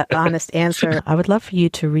appreciate the honest answer. I would love for you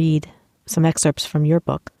to read some excerpts from your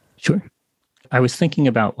book. Sure. I was thinking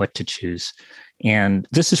about what to choose. And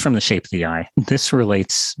this is from The Shape of the Eye. This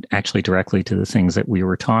relates actually directly to the things that we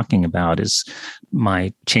were talking about, is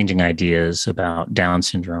my changing ideas about Down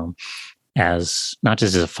syndrome as not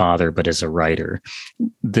just as a father, but as a writer.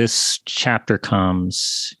 This chapter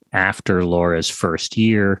comes after Laura's first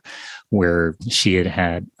year, where she had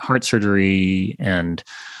had heart surgery and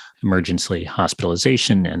emergency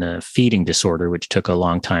hospitalization and a feeding disorder, which took a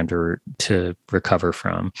long time to recover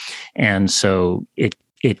from. And so it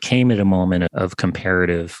came at a moment of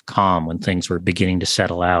comparative calm when things were beginning to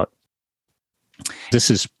settle out.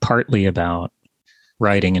 This is partly about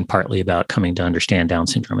writing and partly about coming to understand Down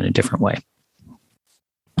syndrome in a different way.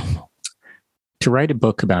 To write a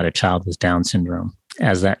book about a child with Down syndrome,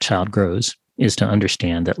 as that child grows, is to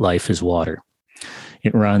understand that life is water.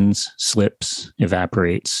 It runs, slips,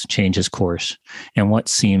 evaporates, changes course, and what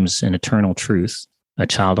seems an eternal truth, a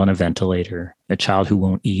child on a ventilator, a child who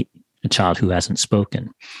won't eat, a child who hasn't spoken,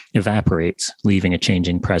 evaporates, leaving a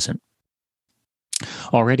changing present.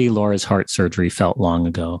 Already Laura's heart surgery felt long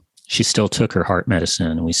ago. She still took her heart medicine,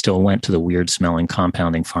 and we still went to the weird-smelling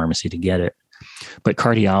compounding pharmacy to get it. But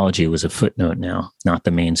cardiology was a footnote now, not the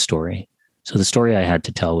main story. So the story I had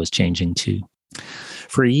to tell was changing too.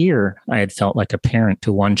 For a year, I had felt like a parent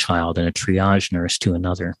to one child and a triage nurse to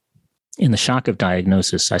another. In the shock of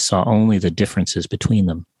diagnosis, I saw only the differences between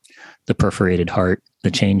them: the perforated heart,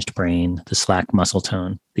 the changed brain, the slack muscle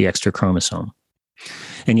tone, the extra chromosome.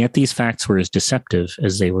 And yet these facts were as deceptive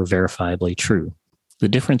as they were verifiably true. The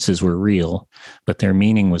differences were real, but their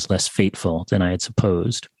meaning was less fateful than I had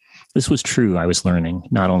supposed. This was true, I was learning,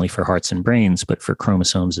 not only for hearts and brains, but for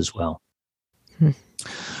chromosomes as well.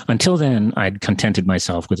 Until then, I'd contented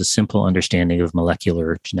myself with a simple understanding of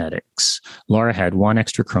molecular genetics. Laura had one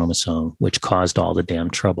extra chromosome, which caused all the damn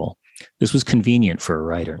trouble. This was convenient for a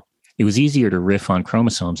writer. It was easier to riff on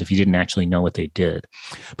chromosomes if you didn't actually know what they did.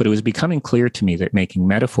 But it was becoming clear to me that making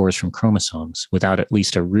metaphors from chromosomes without at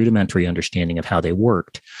least a rudimentary understanding of how they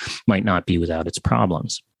worked might not be without its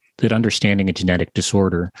problems. That understanding a genetic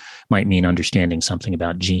disorder might mean understanding something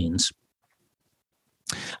about genes.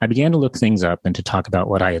 I began to look things up and to talk about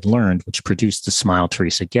what I had learned, which produced the smile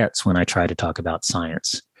Teresa gets when I try to talk about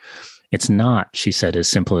science. It's not, she said, as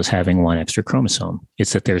simple as having one extra chromosome.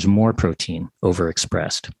 It's that there's more protein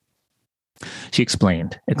overexpressed. She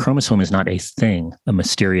explained, a chromosome is not a thing, a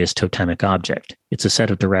mysterious totemic object. It's a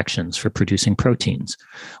set of directions for producing proteins.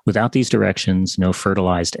 Without these directions, no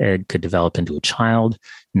fertilized egg could develop into a child,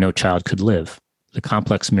 no child could live. The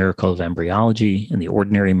complex miracle of embryology and the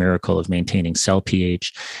ordinary miracle of maintaining cell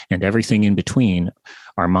pH and everything in between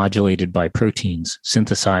are modulated by proteins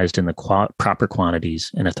synthesized in the proper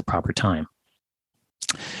quantities and at the proper time.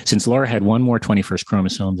 Since Laura had one more 21st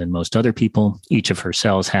chromosome than most other people, each of her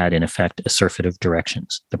cells had, in effect, assertive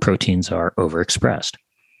directions. The proteins are overexpressed.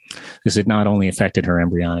 This had not only affected her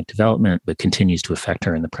embryonic development, but continues to affect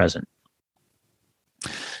her in the present.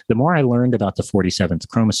 The more I learned about the 47th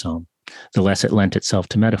chromosome, the less it lent itself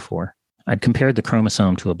to metaphor. I'd compared the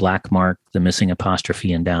chromosome to a black mark, the missing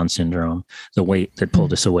apostrophe in Down syndrome, the weight that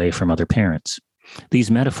pulled us away from other parents.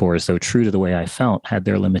 These metaphors, though true to the way I felt, had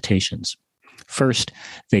their limitations. First,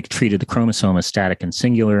 they treated the chromosome as static and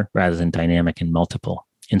singular rather than dynamic and multiple.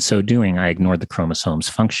 In so doing, I ignored the chromosome's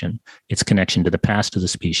function, its connection to the past of the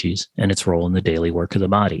species, and its role in the daily work of the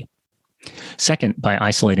body. Second, by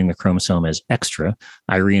isolating the chromosome as extra,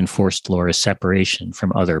 I reinforced Laura's separation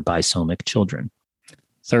from other bisomic children.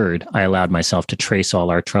 Third, I allowed myself to trace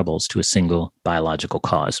all our troubles to a single biological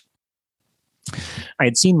cause. I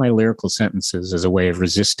had seen my lyrical sentences as a way of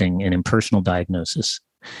resisting an impersonal diagnosis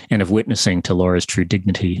and of witnessing to Laura's true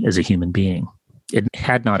dignity as a human being. It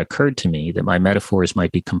had not occurred to me that my metaphors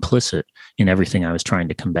might be complicit in everything I was trying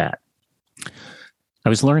to combat. I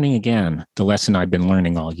was learning again the lesson I'd been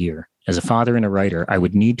learning all year. As a father and a writer, I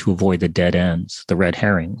would need to avoid the dead ends, the red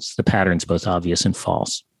herrings, the patterns both obvious and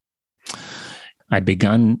false. I'd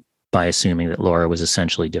begun by assuming that Laura was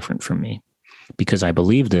essentially different from me. Because I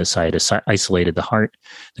believed this, I had isolated the heart,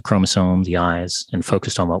 the chromosome, the eyes, and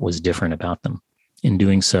focused on what was different about them. In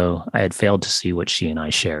doing so, I had failed to see what she and I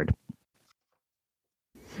shared.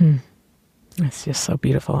 It's just so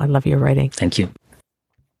beautiful. I love your writing. Thank you.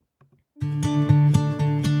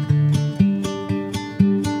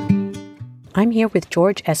 I'm here with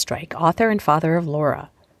George Estreich, author and father of Laura.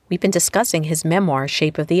 We've been discussing his memoir,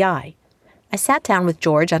 Shape of the Eye. I sat down with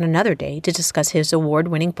George on another day to discuss his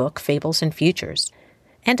award-winning book, Fables and Futures,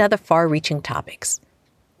 and other far-reaching topics.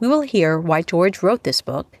 We will hear why George wrote this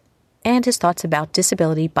book and his thoughts about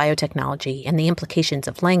disability biotechnology and the implications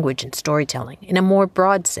of language and storytelling in a more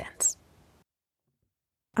broad sense.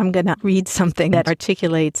 I'm going to read something that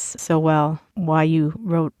articulates so well why you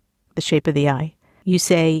wrote The Shape of the Eye. You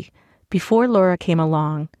say, before Laura came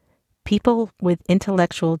along, people with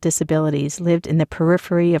intellectual disabilities lived in the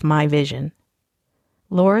periphery of my vision.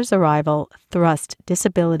 Laura's arrival thrust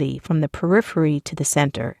disability from the periphery to the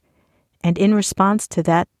center, and in response to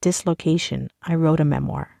that dislocation, I wrote a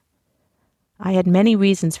memoir. I had many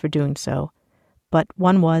reasons for doing so, but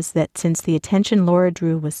one was that since the attention Laura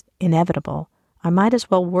drew was inevitable, I might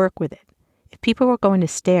as well work with it. If people were going to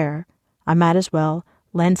stare, I might as well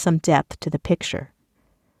lend some depth to the picture.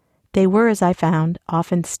 They were, as I found,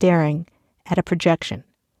 often staring at a projection.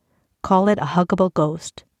 Call it a huggable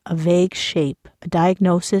ghost, a vague shape, a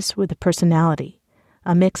diagnosis with a personality,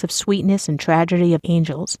 a mix of sweetness and tragedy of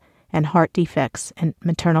angels and heart defects and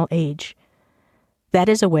maternal age. That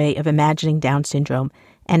is a way of imagining Down syndrome,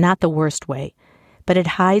 and not the worst way, but it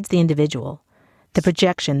hides the individual. The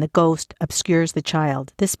projection, the ghost, obscures the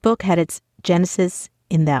child. This book had its genesis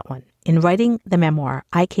in that one. In writing the memoir,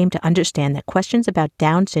 I came to understand that questions about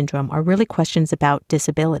Down syndrome are really questions about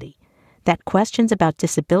disability. That questions about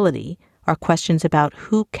disability are questions about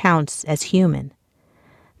who counts as human.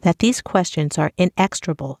 That these questions are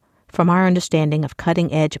inextricable from our understanding of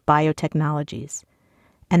cutting-edge biotechnologies.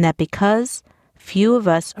 And that because few of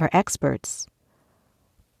us are experts,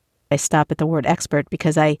 I stop at the word expert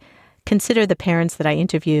because I consider the parents that I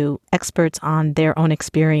interview experts on their own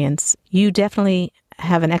experience. You definitely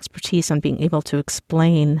have an expertise on being able to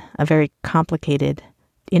explain a very complicated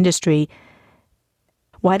industry.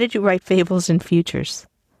 Why did you write Fables and Futures?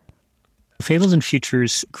 Fables and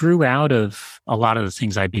Futures grew out of a lot of the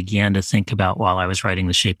things I began to think about while I was writing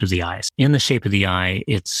The Shape of the Eye. In The Shape of the Eye,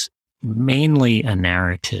 it's mainly a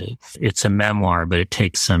narrative. It's a memoir, but it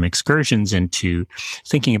takes some excursions into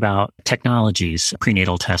thinking about technologies,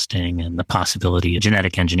 prenatal testing, and the possibility of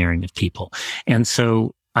genetic engineering of people. And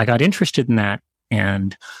so I got interested in that,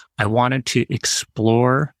 and I wanted to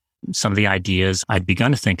explore some of the ideas I'd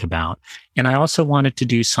begun to think about. And I also wanted to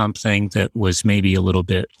do something that was maybe a little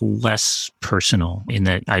bit less personal, in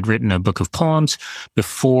that I'd written a book of poems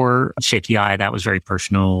before Shape the Eye. That was very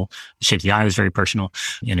personal. Shape the Eye was very personal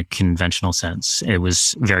in a conventional sense. It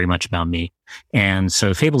was very much about me. And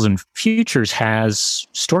so Fables and Futures has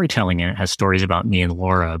storytelling in it, has stories about me and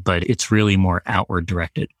Laura, but it's really more outward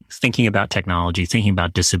directed, thinking about technology, thinking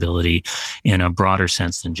about disability in a broader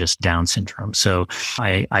sense than just Down syndrome. So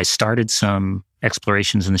I started some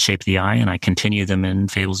explorations in The Shape of the Eye, and I continue them in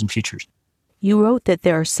Fables and Futures. You wrote that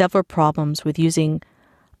there are several problems with using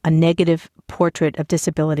a negative portrait of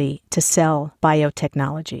disability to sell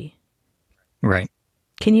biotechnology. Right.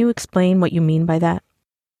 Can you explain what you mean by that?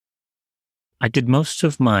 I did most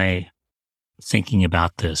of my thinking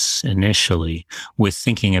about this initially with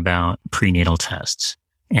thinking about prenatal tests,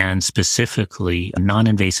 and specifically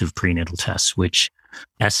non-invasive prenatal tests, which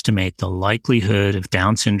estimate the likelihood of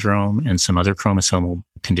Down syndrome and some other chromosomal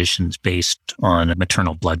conditions based on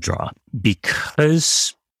maternal blood draw.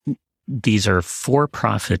 Because these are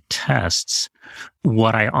for-profit tests,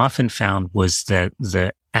 what I often found was that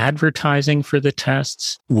the advertising for the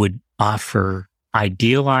tests would offer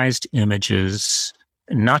idealized images,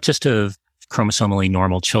 not just of chromosomally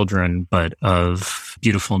normal children, but of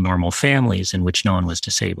beautiful normal families in which no one was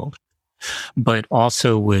disabled, but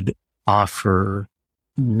also would offer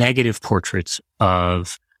negative portraits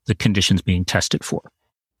of the conditions being tested for.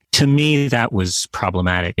 To me, that was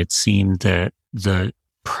problematic. It seemed that the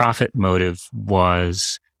profit motive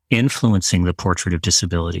was influencing the portrait of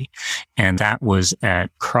disability. And that was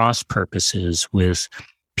at cross purposes with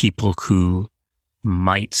people who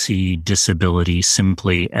might see disability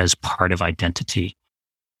simply as part of identity,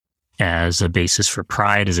 as a basis for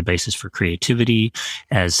pride, as a basis for creativity,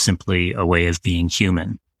 as simply a way of being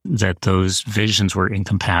human, that those visions were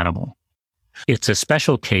incompatible. It's a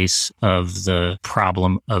special case of the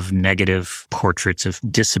problem of negative portraits of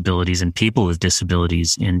disabilities and people with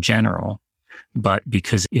disabilities in general. But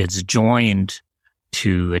because it's joined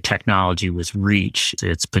to a technology with reach,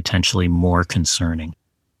 it's potentially more concerning.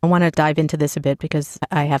 I want to dive into this a bit because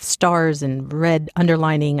I have stars and red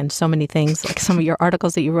underlining and so many things, like some of your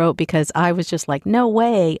articles that you wrote, because I was just like, no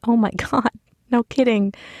way. Oh my God. No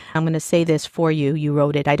kidding. I'm going to say this for you. You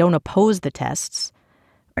wrote it. I don't oppose the tests,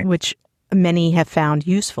 right, which many have found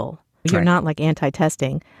useful. You're right, not like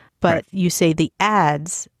anti-testing, but right, you say the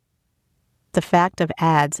ads, the fact of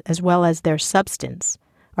ads, as well as their substance,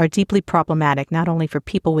 are deeply problematic, not only for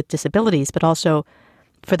people with disabilities, but also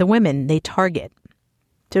for the women they target.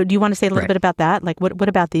 So do you want to say a little right. bit about that? Like, what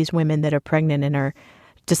about these women that are pregnant and are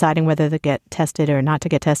deciding whether to get tested or not to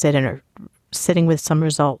get tested and are sitting with some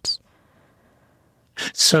results?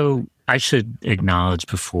 So I should acknowledge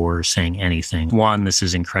before saying anything, one, this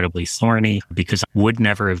is incredibly thorny because I would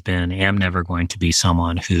never have been, am never going to be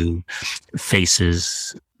someone who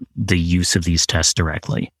faces the use of these tests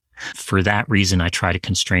directly. For that reason, I try to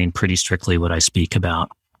constrain pretty strictly what I speak about.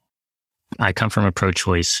 I come from a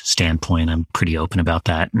pro-choice standpoint. I'm pretty open about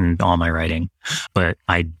that in all my writing, but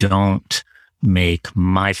I don't make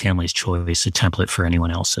my family's choice a template for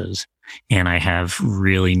anyone else's. And I have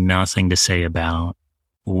really nothing to say about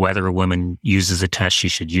whether a woman uses a test, she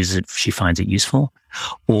should use it if she finds it useful,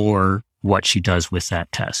 or what she does with that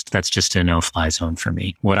test. That's just a no-fly zone for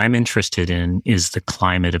me. What I'm interested in is the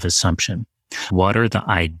climate of assumption. What are the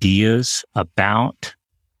ideas about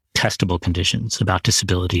testable conditions, about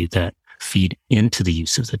disability that feed into the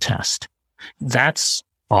use of the test? That's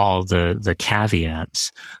all the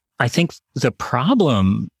caveats. I think the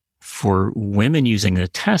problem for women using the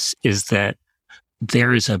tests is that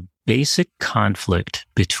there is a basic conflict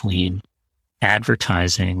between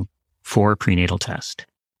advertising for a prenatal test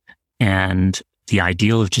and the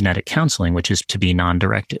ideal of genetic counseling, which is to be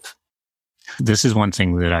non-directive. This is one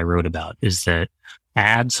thing that I wrote about, is that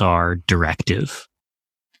ads are directive.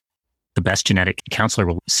 The best genetic counselor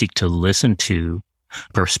will seek to listen to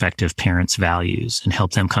prospective parents' values and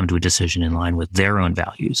help them come to a decision in line with their own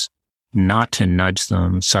values, not to nudge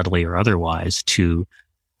them subtly or otherwise to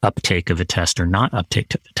uptake of a test or not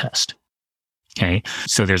uptake of a test. Okay.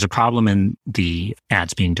 So there's a problem in the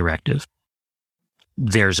ads being directive.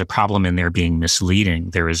 There's a problem in there being misleading.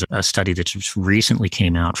 There is a study that just recently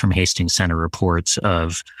came out from Hastings Center Reports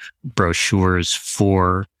of brochures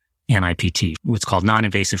for NIPT. What's called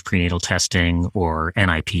non-invasive prenatal testing, or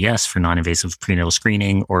NIPS for non-invasive prenatal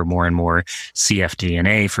screening, or more and more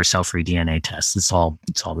cfDNA for cell-free DNA tests. It's all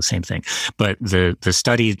the same thing. But the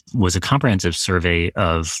study was a comprehensive survey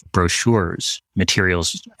of brochures,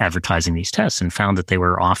 materials advertising these tests, and found that they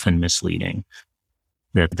were often misleading,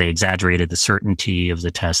 that they exaggerated the certainty of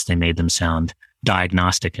the tests. They made them sound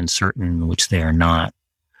diagnostic and certain, which they are not,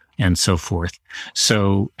 and so forth.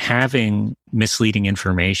 So having misleading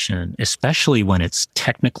information, especially when it's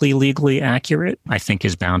technically legally accurate, I think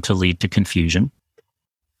is bound to lead to confusion.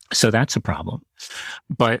 So that's a problem.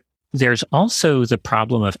 But there's also the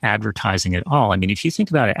problem of advertising at all. I mean, if you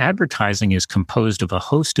think about it, advertising is composed of a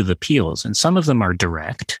host of appeals, and some of them are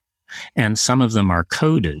direct and some of them are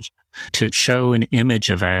coded to show an image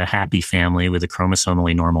of a happy family with a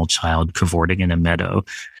chromosomally normal child cavorting in a meadow.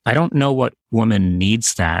 I don't know what woman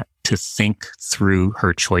needs that to think through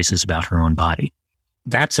her choices about her own body.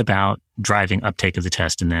 That's about driving uptake of the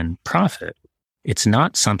test and then profit. It's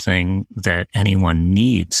not something that anyone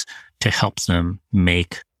needs to help them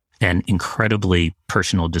make an incredibly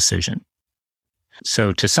personal decision.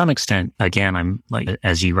 So to some extent, again, I'm like,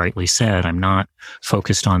 as you rightly said, I'm not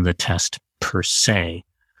focused on the test per se.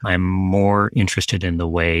 I'm more interested in the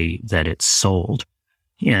way that it's sold.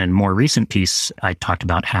 In a more recent piece, I talked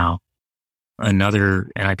about how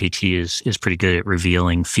another NIPT is pretty good at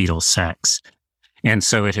revealing fetal sex. And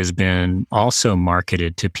so it has been also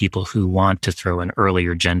marketed to people who want to throw an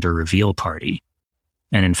earlier gender reveal party.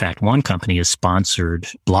 And in fact, one company has sponsored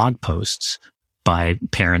blog posts by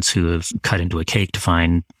parents who have cut into a cake to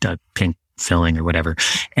find a pink filling or whatever.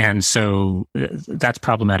 And so that's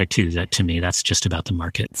problematic too. That to me, that's just about the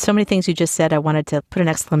market. So many things you just said, I wanted to put an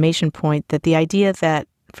exclamation point that the idea that,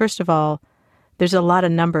 first of all, there's a lot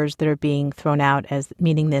of numbers that are being thrown out as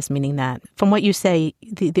meaning this, meaning that. From what you say,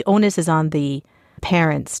 the onus is on the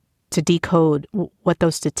parents to decode what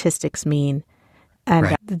those statistics mean. And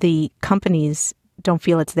right. The companies don't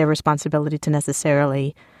feel it's their responsibility to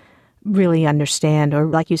necessarily really understand, or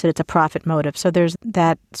like you said, it's a profit motive. So there's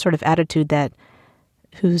that sort of attitude that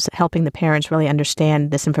who's helping the parents really understand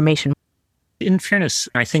this information. In fairness,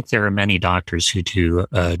 I think there are many doctors who do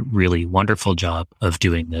a really wonderful job of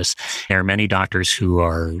doing this. There are many doctors who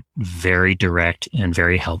are very direct and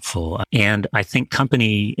very helpful. And I think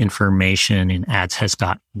company information in ads has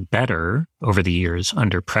gotten better over the years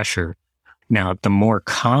under pressure. Now, the more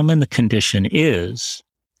common the condition is,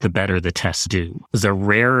 the better the tests do. The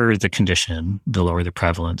rarer the condition, the lower the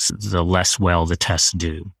prevalence, the less well the tests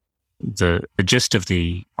do. The gist of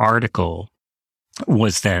the article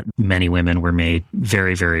was that many women were made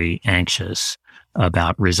very, very anxious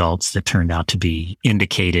about results that turned out to be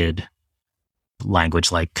indicated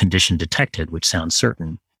language like condition detected, which sounds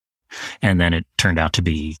certain. And then it turned out to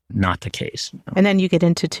be not the case. And then you get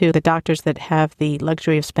into, too, the doctors that have the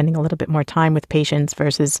luxury of spending a little bit more time with patients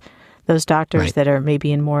versus those doctors right. that are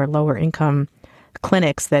maybe in more lower income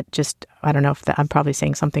clinics that just, I don't know if I'm probably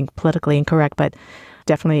saying something politically incorrect, but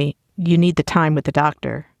definitely you need the time with the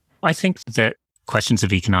doctor. I think that questions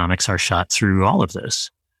of economics are shot through all of this,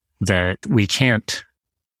 that we can't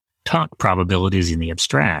talk probabilities in the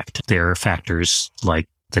abstract. There are factors like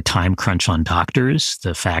the time crunch on doctors,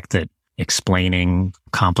 the fact that explaining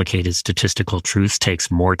complicated statistical truths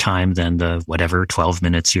takes more time than the 12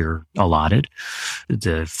 minutes you're allotted.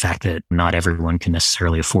 The fact that not everyone can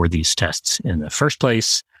necessarily afford these tests in the first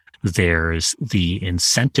place. There's the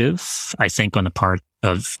incentive, I think, on the part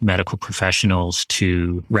of medical professionals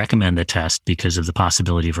to recommend the test because of the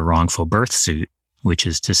possibility of a wrongful birth suit, which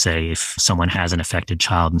is to say, if someone has an affected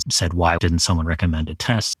child and said, why didn't someone recommend a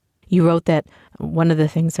test? You wrote that one of the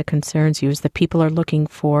things that concerns you is that people are looking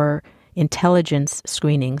for intelligence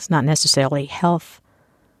screenings, not necessarily health.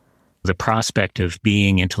 The prospect of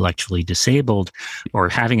being intellectually disabled or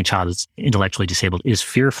having a child that's intellectually disabled is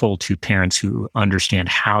fearful to parents who understand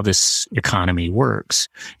how this economy works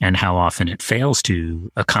and how often it fails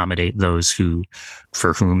to accommodate those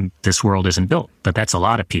for whom this world isn't built. But that's a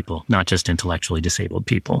lot of people, not just intellectually disabled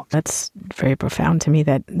people. That's very profound to me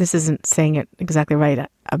that this isn't saying it exactly right.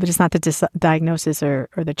 But it's not the diagnosis or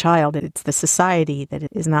the child. It's the society that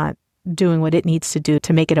is not doing what it needs to do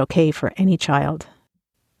to make it okay for any child.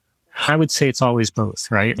 I would say it's always both,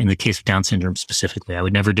 right? In the case of Down syndrome specifically, I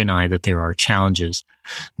would never deny that there are challenges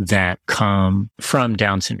that come from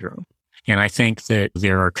Down syndrome. And I think that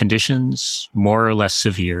there are conditions more or less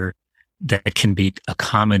severe that can be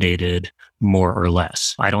accommodated more or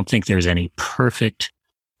less. I don't think there's any perfect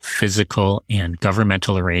physical and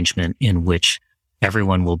governmental arrangement in which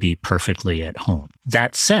everyone will be perfectly at home.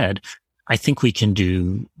 That said, I think we can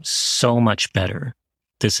do so much better.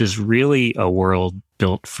 This is really a world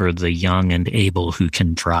built for the young and able who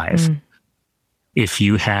can drive. If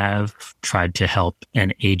you have tried to help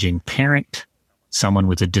an aging parent, someone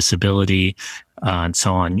with a disability, and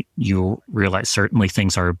so on, you'll realize certainly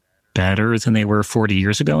things are better than they were 40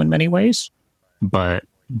 years ago in many ways. But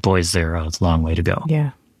boys, there a long way to go.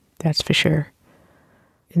 Yeah, that's for sure.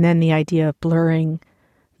 And then the idea of blurring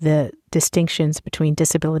the distinctions between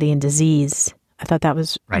disability and disease. I thought that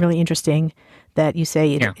was really interesting that you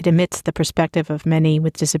say it emits the perspective of many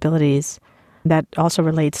with disabilities. That also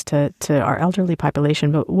relates to our elderly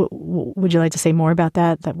population. But would you like to say more about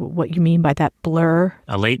that what you mean by that blur?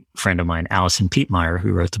 A late friend of mine, Allison Pietmeyer,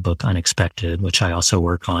 who wrote the book Unexpected, which I also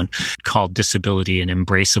work on, called disability an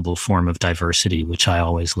embraceable form of diversity, which I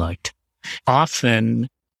always liked. Often,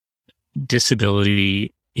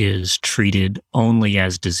 disability is treated only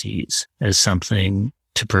as disease, as something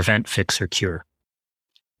to prevent, fix, or cure.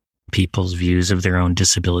 People's views of their own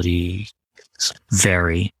disability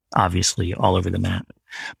vary, obviously, all over the map.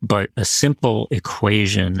 But a simple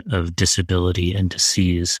equation of disability and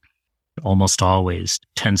disease almost always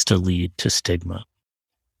tends to lead to stigma.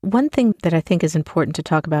 One thing that I think is important to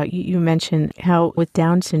talk about, you mentioned how with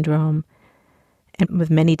Down syndrome and with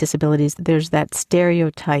many disabilities, there's that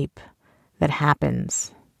stereotype that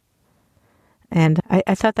happens. And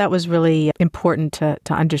I thought that was really important to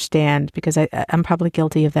understand, because I'm probably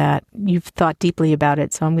guilty of that. You've thought deeply about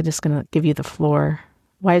it, so I'm just going to give you the floor.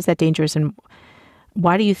 Why is that dangerous, and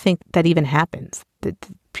why do you think that even happens? That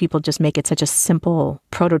people just make it such a simple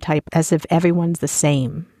prototype as if everyone's the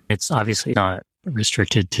same. It's obviously not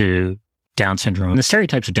restricted to Down syndrome. The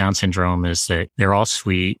stereotypes of Down syndrome is that they're all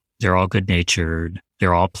sweet, they're all good-natured,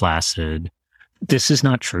 they're all placid. This is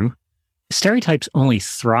not true. Stereotypes only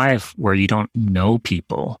thrive where you don't know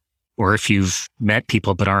people, or if you've met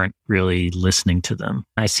people but aren't really listening to them.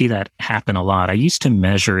 I see that happen a lot. I used to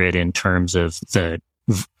measure it in terms of the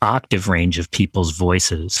octave range of people's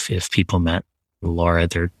voices. If people met Laura,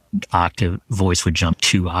 their octave voice would jump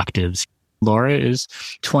 2 octaves. Laura is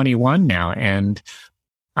 21 now, and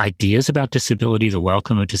ideas about disability, the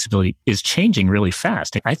welcome of disability, is changing really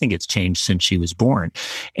fast. I think it's changed since she was born.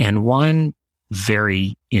 And one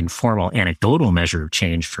very informal anecdotal measure of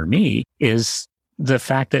change for me is the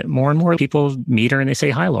fact that more and more people meet her and they say,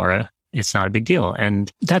 "Hi, Laura." It's not a big deal. And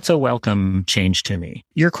that's a welcome change to me.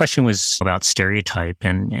 Your question was about stereotype.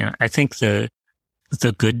 And I think the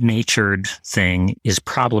good-natured thing is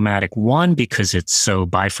problematic. One, because it's so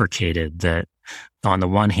bifurcated that on the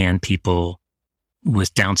one hand, people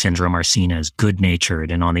with Down syndrome are seen as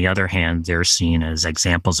good-natured. And on the other hand, they're seen as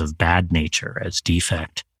examples of bad nature, as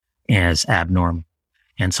defect, as abnormal.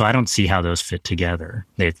 And so I don't see how those fit together.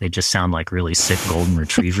 They just sound like really sick golden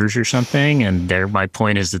retrievers or something. And my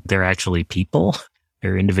point is that they're actually people.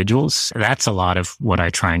 They're individuals. That's a lot of what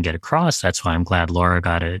I try and get across. That's why I'm glad Laura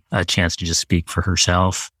got a chance to just speak for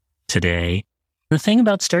herself today. The thing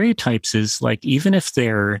about stereotypes is, like, even if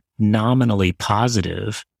they're nominally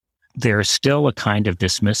positive, they're still a kind of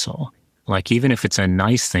dismissal. Like, even if it's a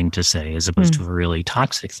nice thing to say as opposed to a really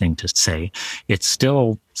toxic thing to say, it's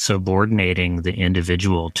still subordinating the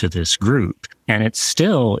individual to this group. And it's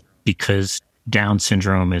still, because Down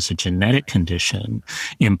syndrome is a genetic condition,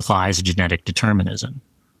 implies genetic determinism,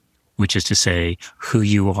 which is to say who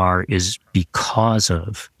you are is because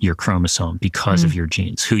of your chromosome, because of your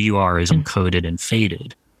genes. Who you are is encoded and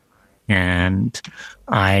fated. And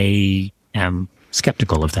I am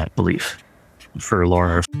skeptical of that belief for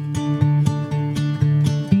Laura.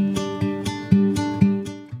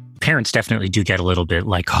 Parents definitely do get a little bit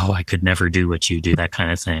like, "Oh, I could never do what you do," that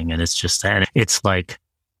kind of thing. And it's just that it's like,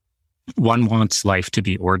 one wants life to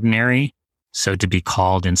be ordinary. So to be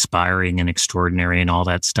called inspiring and extraordinary and all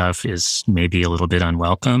that stuff is maybe a little bit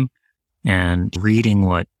unwelcome. And reading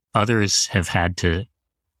what others have had to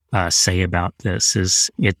say about this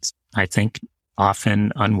it's, I think,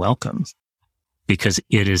 often unwelcome, because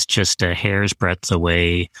it is just a hair's breadth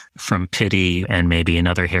away from pity, and maybe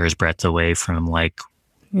another hair's breadth away from, like,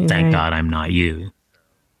 thank God I'm not you.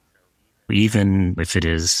 Even if it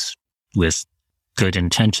is with good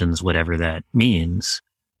intentions, whatever that means.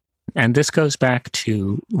 And this goes back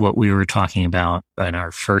to what we were talking about in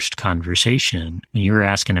our first conversation. You were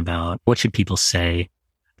asking about what should people say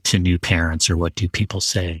to new parents, or what do people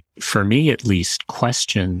say? For me, at least,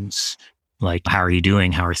 questions like, "How are you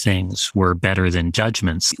doing? How are things?" were better than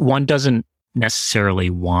judgments. One doesn't necessarily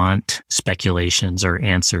want speculations or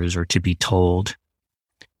answers, or to be told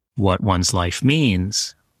what one's life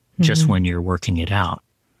means just when you're working it out.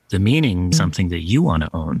 The meaning is something that you want to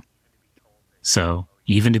own. So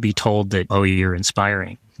even to be told that, "Oh, you're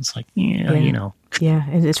inspiring," it's like, you know. Yeah,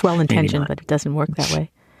 and it's well-intentioned, but it doesn't work that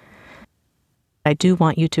way. I do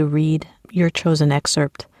want you to read your chosen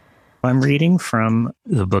excerpt. I'm reading from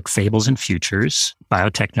the book Fables and Futures,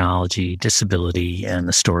 Biotechnology, Disability, and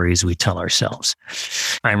the Stories We Tell Ourselves.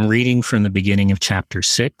 I'm reading from the beginning of chapter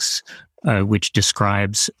 6, which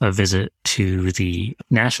describes a visit to the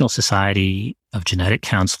National Society of Genetic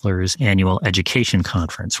Counselors annual education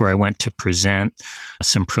conference, where I went to present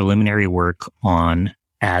some preliminary work on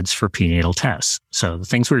ads for prenatal tests. So the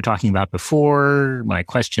things we were talking about before, my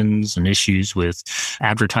questions and issues with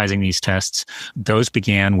advertising these tests, those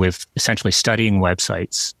began with essentially studying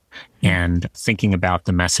websites and thinking about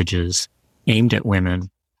the messages aimed at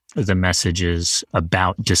women, the messages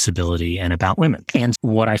about disability and about women. And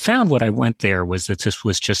what I found when I went there was that this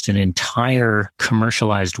was just an entire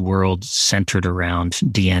commercialized world centered around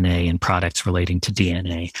DNA and products relating to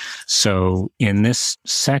DNA. So in this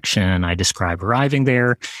section, I describe arriving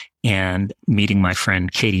there and meeting my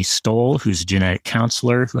friend Katie Stoll, who's a genetic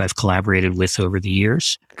counselor who I've collaborated with over the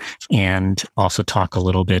years, and also talk a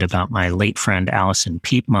little bit about my late friend Allison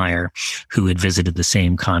Piepmeyer, who had visited the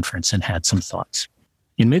same conference and had some thoughts.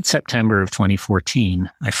 In mid-September of 2014,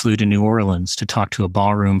 I flew to New Orleans to talk to a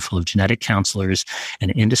ballroom full of genetic counselors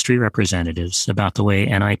and industry representatives about the way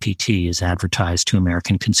NIPT is advertised to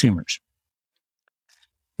American consumers.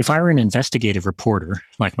 If I were an investigative reporter,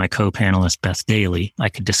 like my co-panelist Beth Daly, I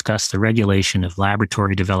could discuss the regulation of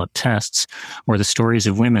laboratory-developed tests or the stories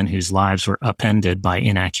of women whose lives were upended by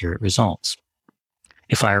inaccurate results.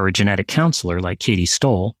 If I were a genetic counselor like Katie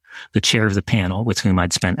Stoll, the chair of the panel with whom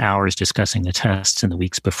I'd spent hours discussing the tests in the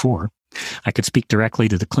weeks before, I could speak directly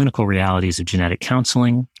to the clinical realities of genetic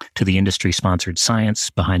counseling, to the industry-sponsored science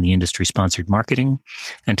behind the industry-sponsored marketing,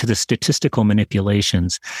 and to the statistical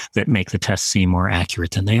manipulations that make the tests seem more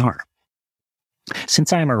accurate than they are.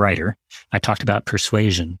 Since I am a writer, I talked about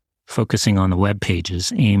persuasion, focusing on the web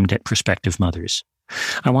pages aimed at prospective mothers.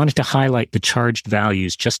 I wanted to highlight the charged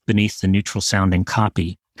values just beneath the neutral-sounding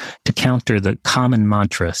copy to counter the common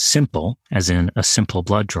mantra simple, as in a simple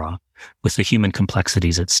blood draw, with the human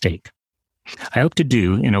complexities at stake. I hope to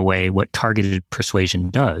do, in a way, what targeted persuasion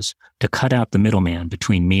does to cut out the middleman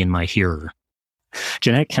between me and my hearer.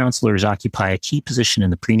 Genetic counselors occupy a key position in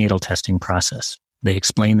the prenatal testing process. They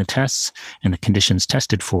explain the tests and the conditions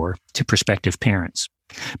tested for to prospective parents.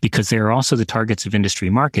 Because they are also the targets of industry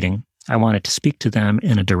marketing, I wanted to speak to them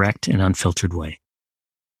in a direct and unfiltered way.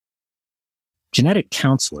 Genetic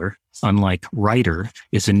counselor, unlike writer,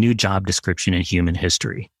 is a new job description in human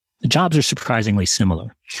history. The jobs are surprisingly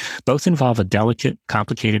similar. Both involve a delicate,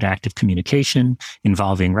 complicated act of communication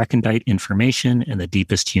involving recondite information and the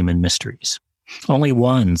deepest human mysteries. Only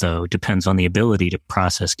one, though, depends on the ability to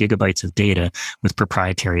process gigabytes of data with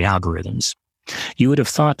proprietary algorithms. You would have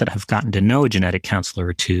thought that I've gotten to know a genetic counselor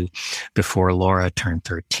or two before Laura turned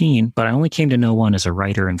 13, but I only came to know one as a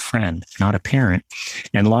writer and friend, not a parent,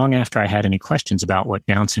 and long after I had any questions about what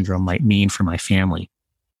Down syndrome might mean for my family.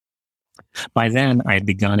 By then, I had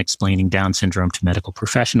begun explaining Down syndrome to medical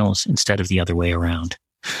professionals instead of the other way around.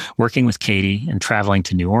 Working with Katie and traveling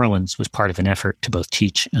to New Orleans was part of an effort to both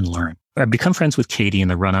teach and learn. I'd become friends with Katie in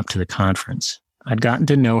the run-up to the conference. I'd gotten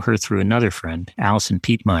to know her through another friend, Allison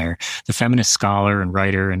Pietmeyer, the feminist scholar and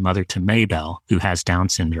writer and mother to Maybelle, who has Down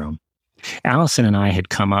syndrome. Allison and I had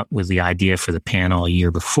come up with the idea for the panel a year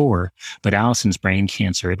before, but Allison's brain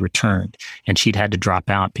cancer had returned, and she'd had to drop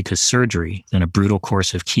out because surgery and a brutal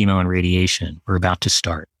course of chemo and radiation were about to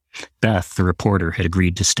start. Beth, the reporter, had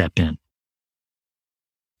agreed to step in.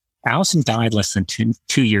 Allison died less than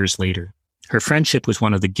 2 years later. Her friendship was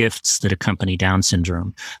one of the gifts that accompany Down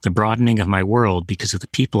syndrome, the broadening of my world because of the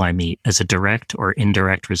people I meet as a direct or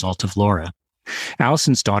indirect result of Laura.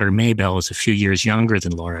 Allison's daughter Maybelle is a few years younger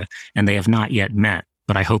than Laura, and they have not yet met,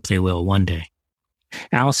 but I hope they will one day.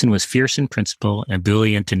 Allison was fierce in principle and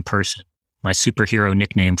ebullient in person. My superhero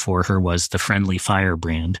nickname for her was the Friendly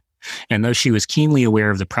Firebrand. And though she was keenly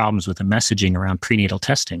aware of the problems with the messaging around prenatal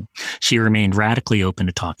testing, she remained radically open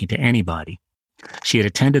to talking to anybody. She had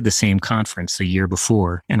attended the same conference the year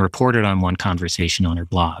before and reported on one conversation on her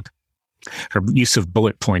blog. Her use of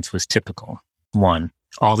bullet points was typical. 1,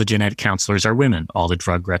 all the genetic counselors are women. All the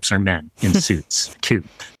drug reps are men in suits. 2,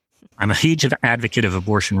 I'm a huge advocate of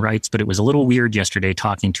abortion rights, but it was a little weird yesterday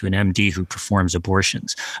talking to an MD who performs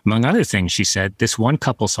abortions. Among other things, she said, this one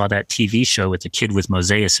couple saw that TV show with the kid with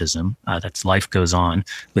mosaicism, that's Life Goes On,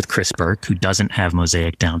 with Chris Burke, who doesn't have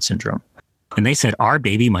mosaic Down syndrome. And they said, our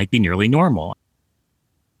baby might be nearly normal.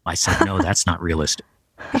 I said, no, that's not realistic.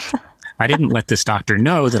 I didn't let this doctor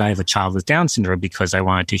know that I have a child with Down syndrome because I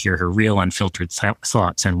wanted to hear her real unfiltered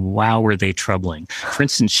thoughts, and wow, were they troubling. For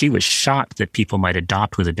instance, she was shocked that people might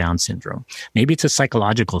adopt with a Down syndrome. Maybe it's a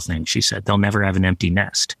psychological thing, she said. They'll never have an empty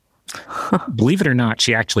nest. Believe it or not,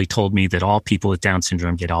 she actually told me that all people with Down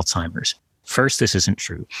syndrome get Alzheimer's. First, this isn't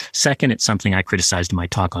true. Second, it's something I criticized in my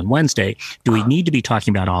talk on Wednesday. Do we need to be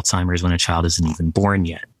talking about Alzheimer's when a child isn't even born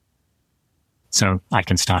yet? So I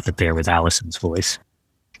can stop it there with Allison's voice.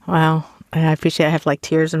 Wow. I appreciate it. I have like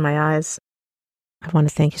tears in my eyes. I want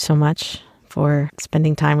to thank you so much for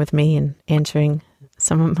spending time with me and answering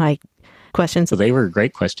some of my questions. So they were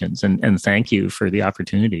great questions. And thank you for the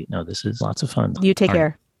opportunity. No, this is lots of fun. You take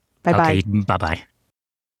care. Bye-bye. Okay, bye-bye.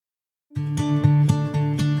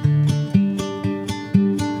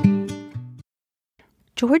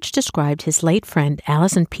 George described his late friend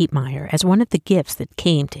Allison Pietmeyer as one of the gifts that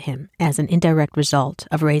came to him as an indirect result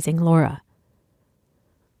of raising Laura.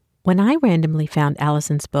 When I randomly found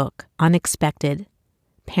Allison's book, Unexpected,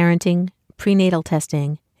 Parenting, Prenatal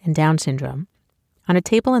Testing, and Down Syndrome, on a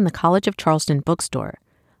table in the College of Charleston bookstore,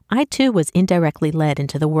 I too was indirectly led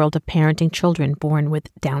into the world of parenting children born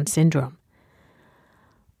with Down syndrome.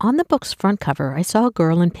 On the book's front cover, I saw a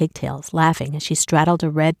girl in pigtails laughing as she straddled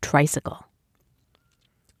a red tricycle.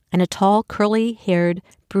 and a tall, curly-haired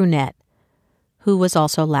brunette who was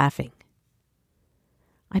also laughing.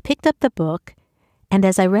 I picked up the book, and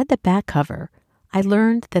as I read the back cover, I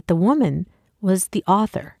learned that the woman was the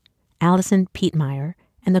author, Alison Pietmeier,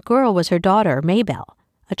 and the girl was her daughter, Maybelle,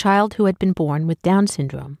 a child who had been born with Down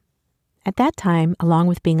syndrome. At that time, along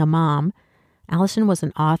with being a mom, Alison was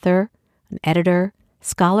an author, an editor,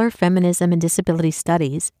 scholar of feminism and disability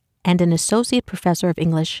studies, and an associate professor of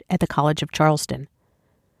English at the College of Charleston.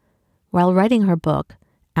 While writing her book,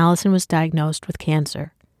 Alison was diagnosed with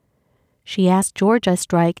cancer. She asked George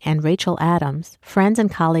Estreich and Rachel Adams, friends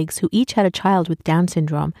and colleagues who each had a child with Down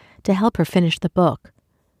syndrome, to help her finish the book.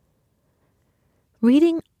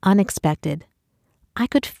 Reading Unexpected, I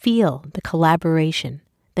could feel the collaboration,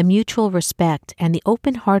 the mutual respect, and the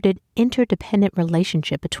open-hearted, interdependent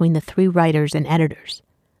relationship between the three writers and editors.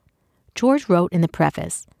 George wrote in the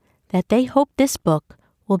preface that they hope this book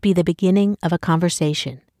will be the beginning of a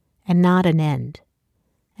conversation and not an end.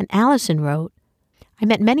 And Alison wrote, I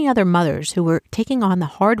met many other mothers who were taking on the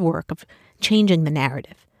hard work of changing the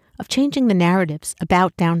narrative, of changing the narratives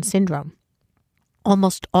about Down syndrome.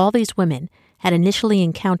 Almost all these women had initially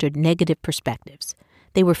encountered negative perspectives.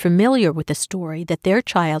 They were familiar with the story that their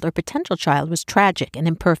child or potential child was tragic and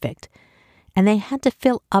imperfect, and they had to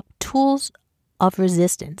fill up tools of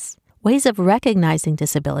resistance, ways of recognizing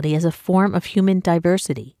disability as a form of human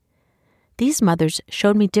diversity. These mothers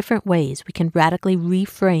showed me different ways we can radically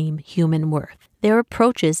reframe human worth. Their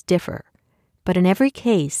approaches differ, but in every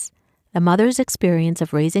case, the mother's experience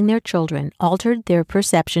of raising their children altered their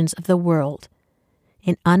perceptions of the world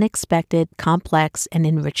in unexpected, complex, and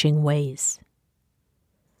enriching ways.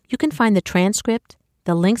 You can find the transcript,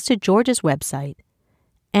 the links to George's website,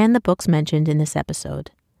 and the books mentioned in this episode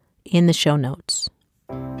in the show notes.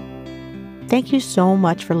 Thank you so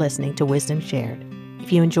much for listening to Wisdom Shared.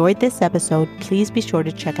 If you enjoyed this episode, please be sure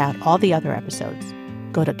to check out all the other episodes.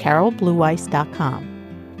 Go to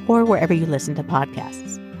carolblueweiss.com or wherever you listen to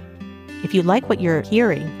podcasts. If you like what you're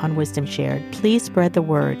hearing on Wisdom Shared, please spread the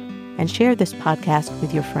word and share this podcast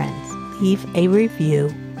with your friends. Leave a review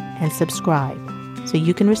and subscribe so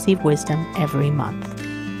you can receive wisdom every month.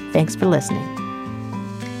 Thanks for listening.